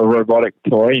cleaner or a robotic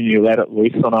toy and you let it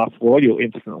loose on our floor, you'll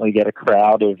instantly get a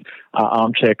crowd of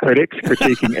armchair critics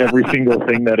critiquing every single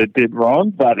thing that it did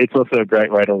wrong. But it's also a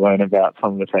great way to learn about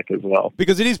some of the tech as well.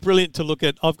 Because it is brilliant to look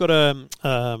at. I've got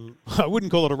I wouldn't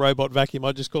call it a robot vacuum.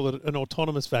 I'd just call it an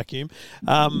autonomous vacuum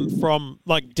from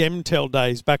like Demtel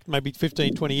days back maybe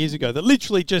 15, 20 years ago that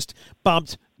literally just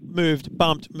bumped, moved,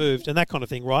 and that kind of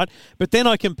thing, right? But then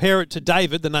I compare it to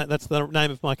David, that's the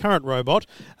name of my current robot,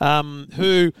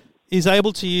 who is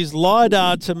able to use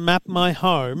LiDAR to map my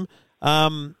home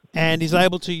and is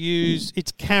able to use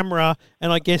its camera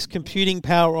and I guess computing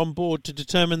power on board to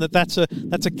determine that that's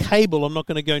a cable. I'm not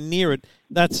going to go near it.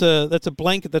 That's a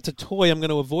blanket. That's a toy. I'm going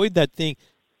to avoid that thing.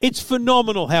 It's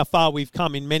phenomenal how far we've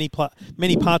come in many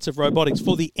parts of robotics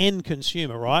for the end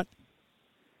consumer, right?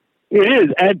 It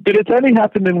is, but it's only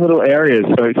happened in little areas.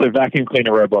 So vacuum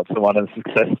cleaner robots are one of the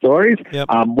success stories. Yep.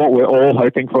 What we're all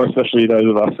hoping for, especially those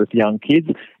of us with young kids,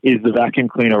 is the vacuum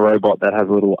cleaner robot that has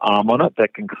a little arm on it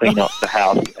that can clean up the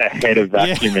house ahead of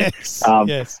vacuuming.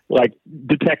 Yes. Like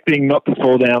detecting not to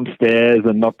fall downstairs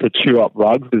and not to chew up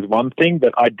rugs is one thing,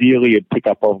 but ideally it'd pick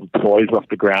up all the toys off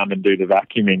the ground and do the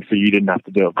vacuuming so you didn't have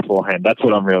to do it beforehand. That's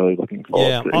what I'm really looking for.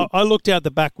 Yeah, I looked out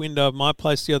the back window of my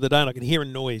place the other day and I could hear a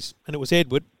noise, and it was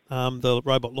Edward. The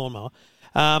robot lawnmower,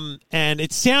 and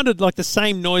it sounded like the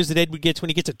same noise that Edward gets when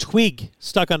he gets a twig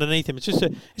stuck underneath him. It's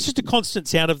just a constant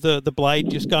sound of the blade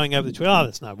just going over the twig. Oh,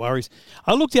 that's no worries.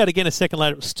 I looked out again a second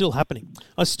later. It was still happening.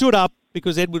 I stood up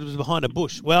because Edward was behind a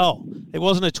bush. Well, it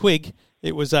wasn't a twig.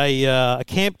 It was a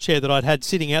camp chair that I'd had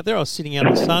sitting out there. I was sitting out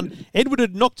in the sun. Edward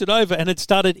had knocked it over and had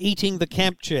started eating the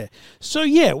camp chair. So,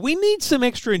 yeah, we need some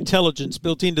extra intelligence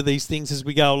built into these things as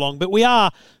we go along. But we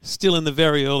are still in the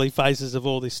very early phases of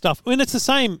all this stuff. I mean, it's the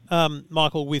same,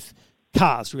 Michael, with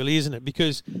cars, really, isn't it?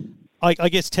 Because I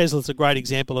guess Tesla's a great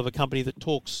example of a company that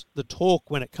talks the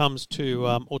talk when it comes to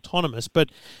autonomous.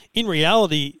 But in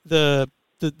reality, the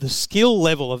skill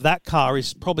level of that car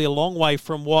is probably a long way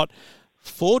from what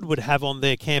Ford would have on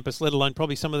their campus, let alone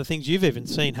probably some of the things you've even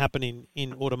seen happen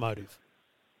in automotive.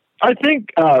 I think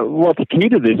what's key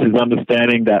to this is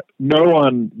understanding that no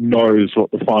one knows what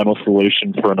the final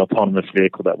solution for an autonomous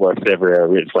vehicle that works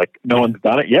everywhere is. Like, no one's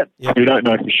done it yet. Yep. We don't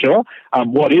know for sure.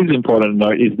 What is important to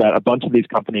note is that a bunch of these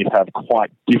companies have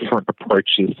quite different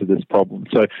approaches to this problem.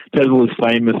 So Tesla is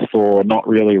famous for not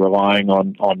really relying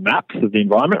on maps of the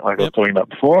environment, like I was talking about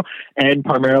before, and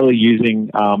primarily using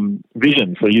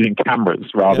vision, so using cameras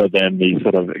rather than these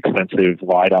sort of expensive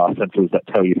LiDAR sensors that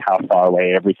tell you how far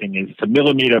away everything is to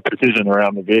millimeter precision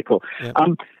around the vehicle. Yep.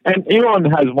 And Elon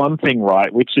has one thing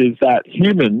right, which is that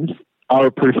humans are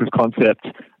a proof of concept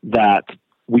that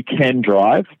we can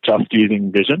drive just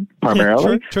using vision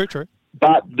primarily. True.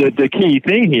 But the key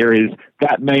thing here is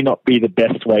that may not be the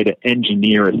best way to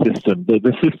engineer a system.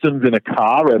 The systems in a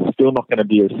car are still not going to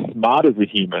be as smart as a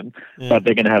human, but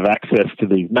they're going to have access to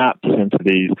these maps and to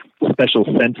these special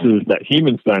sensors that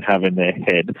humans don't have in their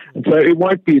head. And so it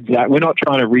won't be exact. We're not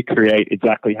trying to recreate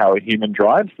exactly how a human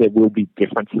drives. There will be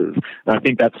differences. And I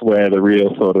think that's where the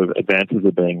real sort of advances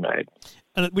are being made.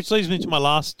 And which leads me to my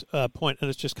last point, and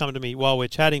it's just coming to me while we're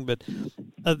chatting, but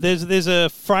there's a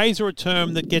phrase or a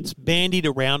term that gets bandied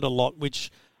around a lot,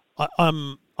 which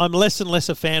I'm less and less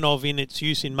a fan of in its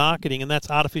use in marketing, and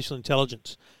that's artificial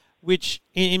intelligence, which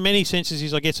in many senses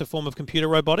is, I guess, a form of computer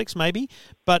robotics maybe,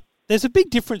 but there's a big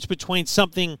difference between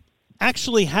something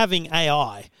actually having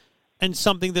AI and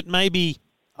something that maybe,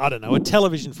 I don't know, a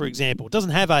television, for example. It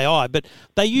doesn't have AI, but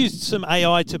they used some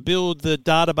AI to build the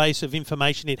database of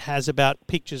information it has about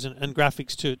pictures and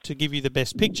graphics to give you the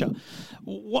best picture.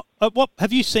 What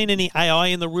have you seen any AI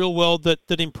in the real world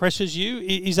that impresses you?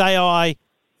 Is AI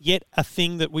yet a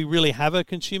thing that we really have at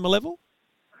consumer level?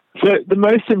 So the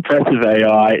most impressive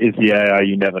AI is the AI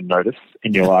you never notice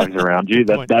in your lives around you.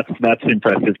 That's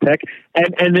impressive tech.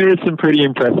 And there is some pretty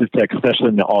impressive tech, especially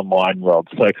in the online world.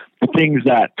 So things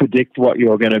that predict what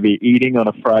you're going to be eating on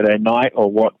a Friday night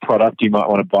or what product you might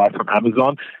want to buy from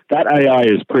Amazon, that AI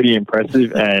is pretty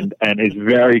impressive and is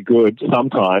very good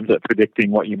sometimes at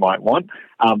predicting what you might want.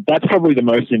 That's probably the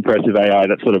most impressive AI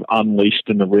that's sort of unleashed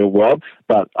in the real world.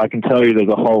 But I can tell you there's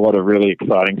a whole lot of really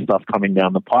exciting stuff coming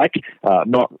down the pike.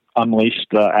 Not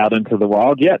unleashed out into the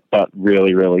wild yet, but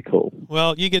really, really cool.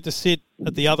 Well, you get to sit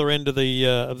at the other end of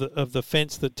the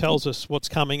fence that tells us what's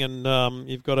coming, and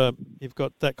you've got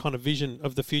that kind of vision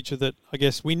of the future that I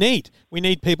guess we need. We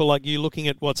need people like you looking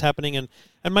at what's happening and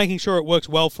making sure it works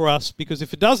well for us, because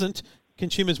if it doesn't,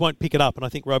 consumers won't pick it up. And I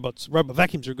think robot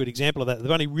vacuums are a good example of that.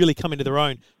 They've only really come into their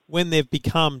own when they've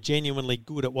become genuinely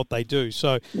good at what they do.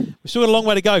 So we've still got a long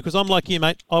way to go, because I'm like you,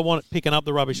 mate. I want it picking up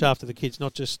the rubbish after the kids,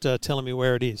 not just telling me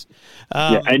where it is.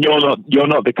 And you're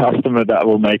not the customer that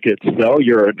will make it sell.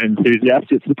 You're an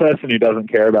enthusiast. It's the person who doesn't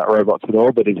care about robots at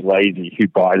all but is lazy who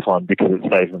buys one because it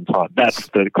saves them time. That's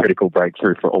the critical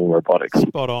breakthrough for all robotics.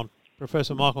 Spot on.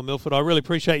 Professor Michael Milford, I really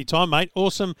appreciate your time, mate.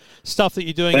 Awesome stuff that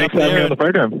you're doing Thanks up there. Thanks for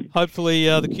having me on the program. Hopefully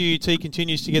the QUT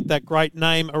continues to get that great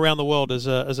name around the world as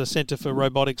a centre for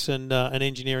robotics and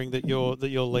engineering that you're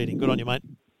leading. Good on you, mate.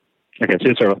 Okay,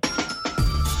 cheers, Trevor.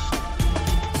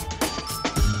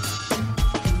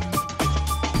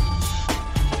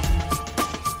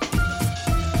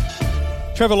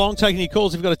 Trevor Long taking your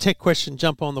calls. If you've got a tech question,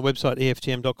 jump on the website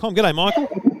EFTM.com. G'day, Michael.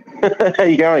 How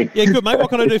you going? Yeah, good, mate.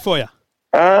 What can I do for you?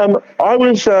 I've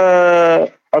seen a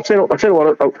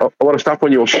lot of stuff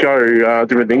on your show,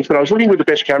 different things, but I was looking with the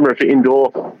best camera for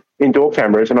indoor indoor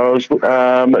cameras, and I was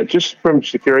just from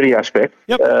security aspect.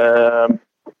 Yep.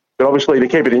 But obviously to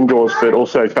keep it indoors, but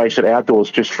also face it outdoors,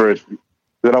 just for.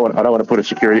 I don't want to put a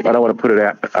security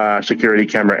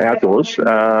camera outdoors.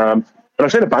 But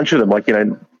I've seen a bunch of them, like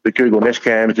the Google Nest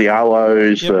Cams, the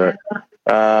Arlos. Yep.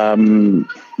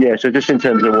 So just in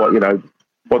terms of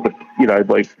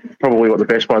probably what the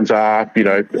best ones are.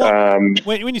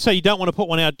 When you say you don't want to put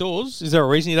one outdoors, is there a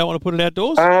reason you don't want to put it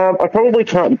outdoors? I probably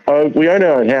can't. We own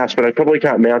our own house, but I probably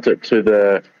can't mount it to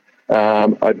the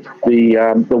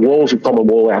walls of common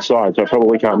wall outside, so I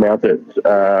probably can't mount it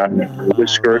with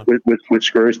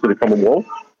screws to the common wall.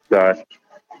 So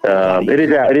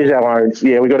it is our own.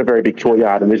 Yeah, we've got a very big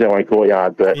courtyard, and it is our own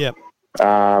courtyard, but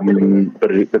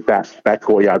that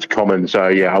courtyard's common. So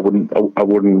yeah, I wouldn't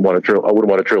want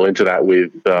to drill into that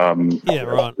with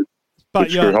right.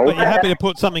 But you're happy to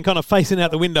put something kind of facing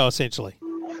out the window, essentially.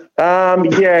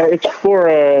 It's for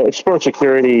a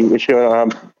security issue.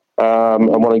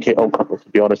 I'm wanting to keep an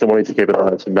eye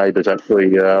on some neighbours actually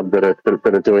that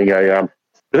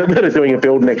are doing a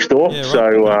build next door. Yeah, right.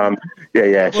 So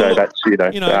Well, so that's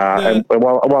and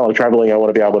while I'm travelling, I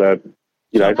want to be able to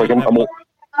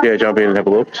jump in and have a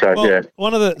look. So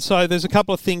there's a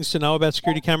couple of things to know about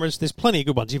security cameras. There's plenty of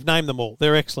good ones. You've named them all.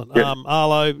 They're excellent. Yeah.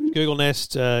 Arlo, Google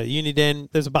Nest, Uniden.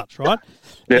 There's a bunch, right?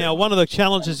 Yeah. Now, one of the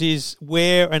challenges is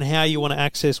where and how you want to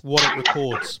access what it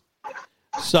records.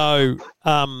 So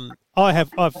I have,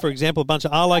 for example, a bunch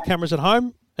of Arlo cameras at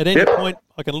home. At any point,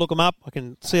 I can look them up. I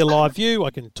can see a live view.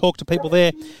 I can talk to people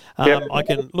there. I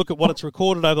can look at what it's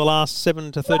recorded over the last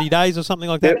 7 to 30 days or something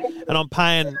like that. And I'm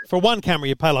paying, for one camera,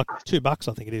 you pay like $2, I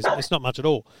think it is. It's not much at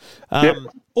all.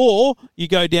 Or you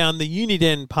go down the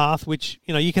Uniden path, which,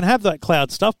 you can have that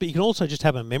cloud stuff, but you can also just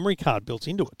have a memory card built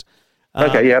into it. I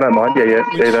don't mind.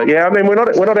 I mean, we're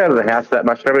not out of the house that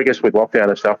much. Maybe I guess with lockdown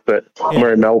and stuff, but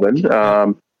we're in Melbourne.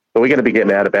 But we're going to be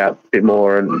getting out about a bit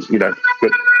more, and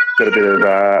got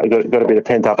a bit of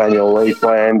pent up annual leave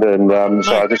planned, and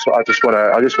so I just want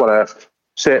to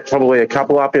set probably a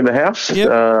couple up in the house.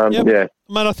 Mate,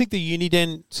 I think the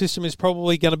Uniden system is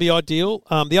probably going to be ideal.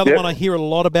 The other one I hear a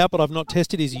lot about, but I've not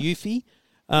tested, is Eufy.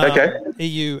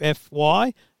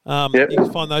 EUFY. You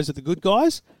can find those at the Good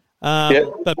Guys.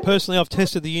 But personally, I've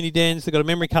tested the Unidens. They've got a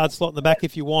memory card slot in the back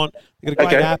if you want. They've got a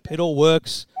great app. It all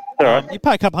works. All right. You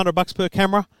pay a couple $100 per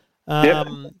camera.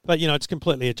 But it's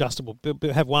completely adjustable.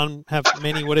 Have one, have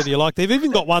many, whatever you like. They've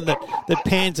even got one that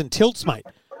pans and tilts, mate.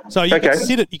 So you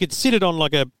could sit it on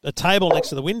like a table next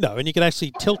to the window, and you could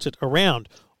actually tilt it around.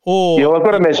 Or I've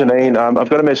got a mezzanine. I've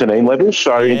got a mezzanine level.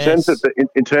 So in terms of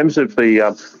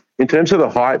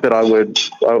the height that I would,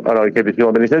 I don't keep it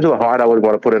going, but in terms of the height I would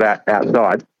want to put it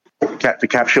outside to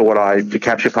capture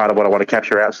part of what I want to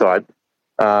capture outside.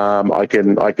 I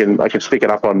can stick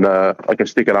it up on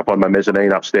my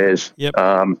mezzanine upstairs.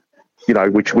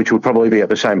 Which would probably be at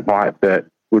the same height that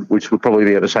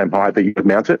you would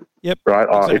mount it.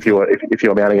 Right. Exactly. If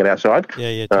you're mounting it outside.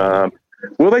 Totally.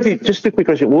 Will they just a quick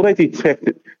question? Will they detect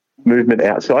movement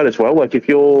outside as well? Like if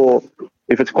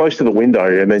it's close to the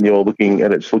window and then you're looking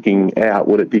and it's looking out,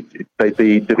 would it do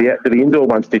the indoor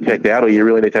ones detect out, or you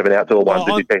really need to have an outdoor one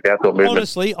to detect outdoor movement?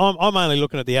 Honestly, I'm only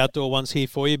looking at the outdoor ones here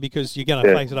for you because you're going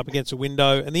to face it up against a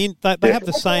window, and they have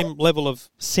the same level of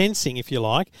sensing, if you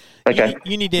like. Okay.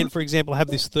 Uniden, for example, have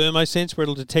this thermosense where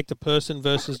it'll detect a person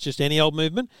versus just any old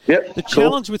movement. The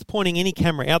challenge with pointing any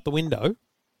camera out the window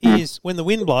is when the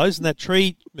wind blows and that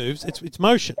tree moves, it's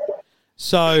motion.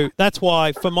 So that's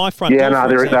why for my front door,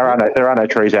 there are no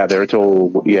trees out there. It's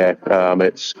all any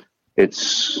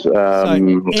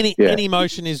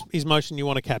motion is motion you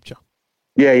want to capture.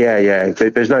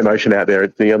 There's no motion out there.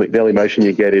 The only motion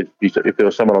you get is if there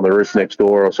was someone on the roof next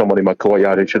door or someone in my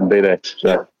courtyard who shouldn't be there.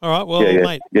 So. All right, well,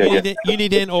 mate,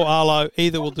 Uniden or Arlo,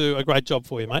 either will do a great job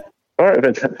for you, mate. All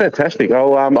right, fantastic.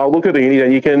 I'll look at the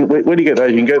Uniden. You can. Where do you get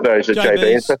those? You can get those at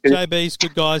JB. JB's,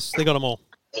 Good Guys. They got them all.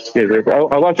 Yeah,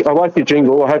 I like your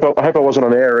jingle. I hope I wasn't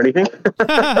on air or anything.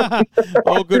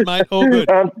 All good, mate. All good.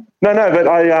 But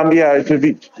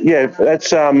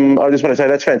that's. I just want to say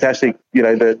that's fantastic. I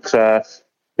don't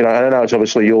know. It's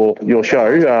obviously your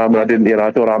show. And I didn't.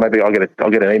 I thought maybe I'll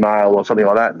get an email or something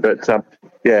like that. But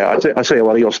I see a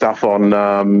lot of your stuff on.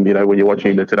 When you're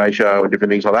watching the Today Show and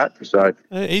different things like that. So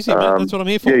easy, mate. That's what I'm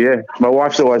here for. Yeah. My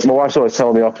wife's always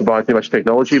telling me off to buy too much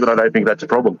technology, but I don't think that's a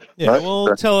problem. Yeah. Right?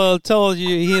 Well, tell her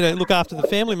you're here to look after the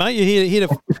family, mate. You're here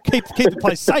to keep the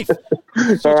place safe.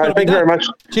 All right. Thank you very much.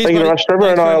 Cheers, thank you very much,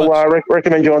 Trevor. Thanks, and I'll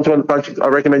recommend you onto a bunch. I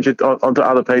recommend you onto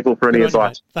other people for any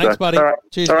advice. Thanks, buddy. All right.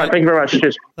 Cheers. All right. Thank you very much.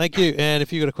 Cheers. Thank you. And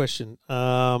if you've got a question,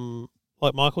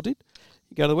 like Michael did,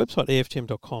 you go to the website,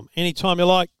 EFTM.com. Anytime you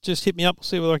like, just hit me up. We'll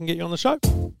see whether I can get you on the show.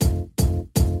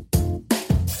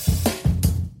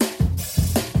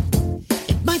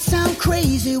 sound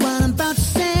crazy what I'm about to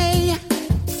say,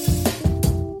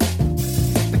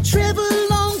 but Trevor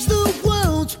Long's the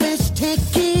world's best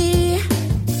techie.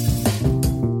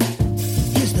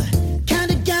 He's the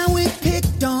kind of guy we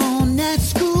picked on at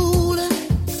school, and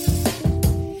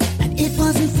it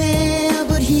wasn't fair,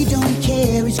 but he don't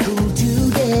care, he's cool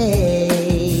today.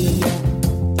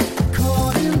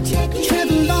 Call him techie.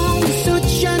 Trevor Long is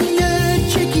such a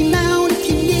nerd, check him out if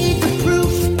you need the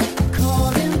proof.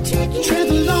 Call him techie.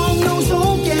 Trevor Long knows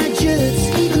all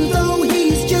gadgets, even though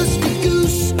he's just a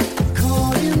goose.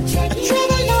 Call him techie.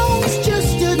 Trevor Long is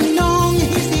just a nong,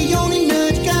 he's the only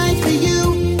nerd guy for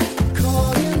you.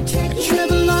 Call him techie.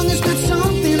 Trevor Long has got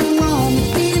something wrong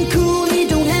with being cool, he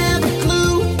don't have a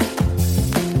clue.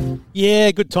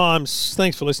 Yeah, good times.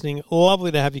 Thanks for listening.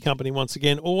 Lovely to have your company once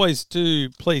again. Always do,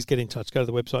 please get in touch. Go to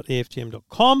the website,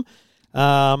 EFTM.com.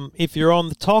 If you're on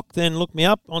the talk, then look me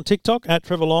up on TikTok, at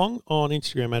Trevor Long, on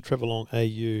Instagram, at Trevor Long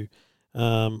AU.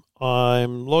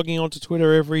 I'm logging onto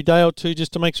Twitter every day or two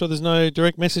just to make sure there's no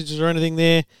direct messages or anything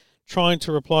there. Trying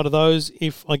to reply to those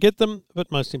if I get them,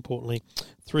 but most importantly,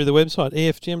 through the website,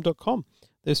 EFTM.com.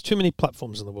 There's too many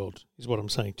platforms in the world, is what I'm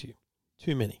saying to you.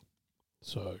 Too many.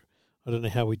 So I don't know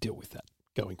how we deal with that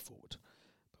going forward.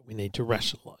 But we need to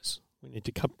rationalise. We need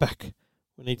to cut back.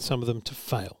 We need some of them to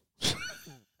fail.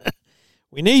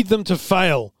 We need them to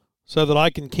fail so that I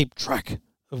can keep track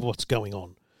of what's going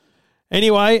on.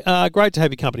 Anyway, great to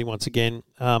have your company once again.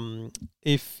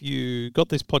 If you got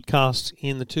this podcast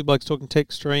in the Two Blokes Talking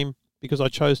Tech stream because I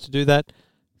chose to do that,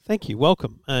 thank you.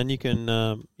 Welcome. And you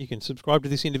can subscribe to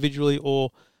this individually,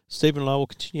 or Stephen and I will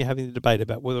continue having the debate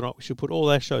about whether or not we should put all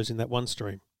our shows in that one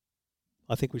stream.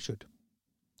 I think we should.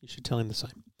 You should tell him the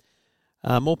same.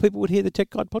 More people would hear the Tech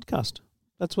Guide podcast.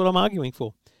 That's what I'm arguing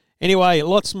for. Anyway,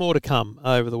 lots more to come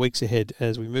over the weeks ahead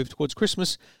as we move towards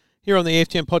Christmas here on the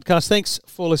EFTM podcast. Thanks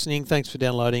for listening. Thanks for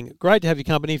downloading. Great to have your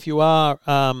company. If you are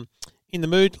in the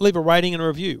mood, leave a rating and a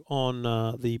review on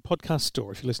the podcast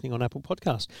store if you're listening on Apple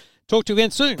Podcasts. Talk to you again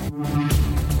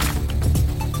soon.